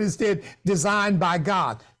he put instead designed by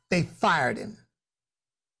God. They fired him.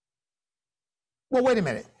 Well, wait a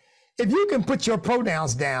minute. If you can put your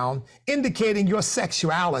pronouns down indicating your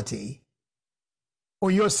sexuality or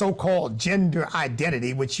your so-called gender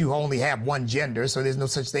identity, which you only have one gender, so there's no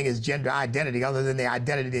such thing as gender identity other than the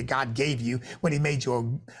identity that God gave you when he made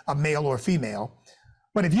you a male or a female.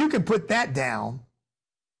 But if you can put that down,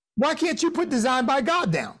 why can't you put designed by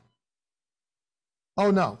God down? Oh,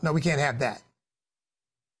 no, we can't have that.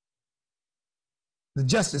 The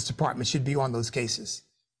Justice Department should be on those cases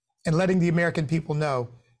and letting the American people know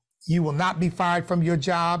you will not be fired from your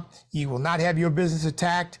job. You will not have your business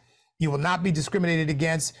attacked. You will not be discriminated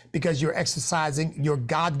against because you're exercising your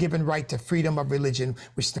God-given right to freedom of religion,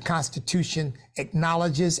 which the Constitution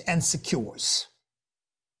acknowledges and secures.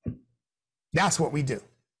 That's what we do.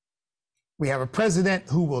 We have a president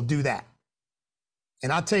who will do that.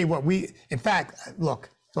 And I'll tell you what, in fact, look,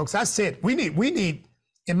 folks, I said we need,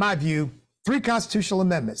 in my view, 3 constitutional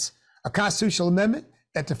amendments. A constitutional amendment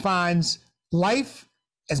that defines life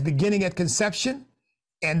as beginning at conception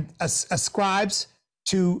and ascribes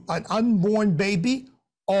to an unborn baby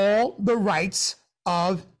all the rights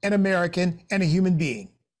of an American and a human being.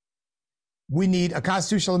 We need a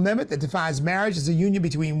constitutional amendment that defines marriage as a union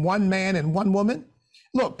between one man and one woman.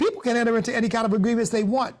 Look, people can enter into any kind of agreements they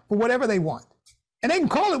want for whatever they want. And they can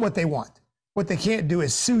call it what they want. What they can't do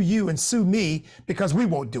is sue you and sue me because we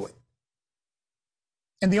won't do it.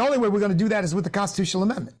 And the only way we're going to do that is with the constitutional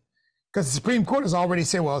amendment. Because the Supreme Court has already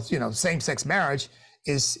said, well, you know, same-sex marriage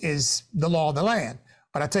is the law of the land.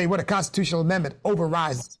 But I tell you what, a constitutional amendment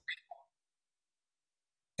overrides.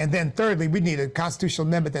 And then thirdly, we need a constitutional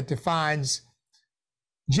amendment that defines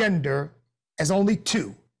gender as only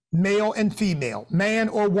 2, male and female, man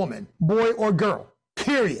or woman, boy or girl,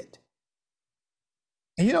 period.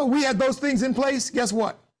 And you know, we had those things in place. Guess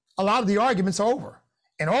what? A lot of the arguments are over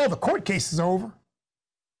and all the court cases are over.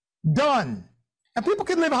 Done. And people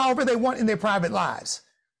can live however they want in their private lives,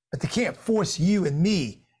 but they can't force you and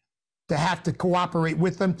me to have to cooperate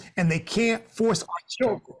with them. And they can't force our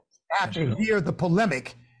children to have to hear the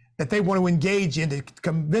polemic that they want to engage in to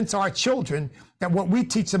convince our children that what we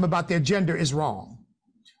teach them about their gender is wrong.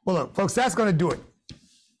 Well, look, folks, that's going to do it.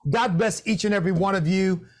 God bless each and every one of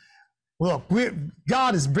you. Look,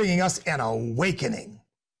 God is bringing us an awakening.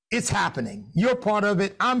 It's happening. You're part of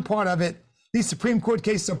it. I'm part of it. These Supreme Court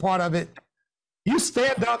cases are part of it. You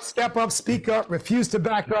stand up, step up, speak up, refuse to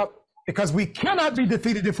back up, because we cannot be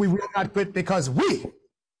defeated if we will not quit, because we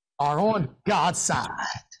are on God's side.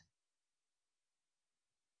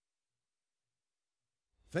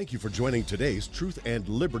 Thank you for joining today's Truth and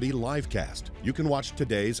Liberty livecast. You can watch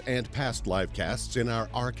today's and past livecasts in our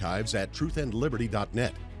archives at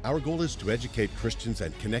truthandliberty.net. Our goal is to educate Christians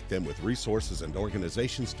and connect them with resources and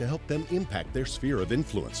organizations to help them impact their sphere of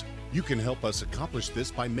influence. You can help us accomplish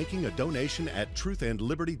this by making a donation at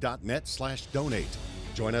truthandliberty.net/donate.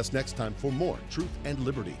 Join us next time for more Truth and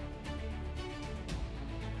Liberty.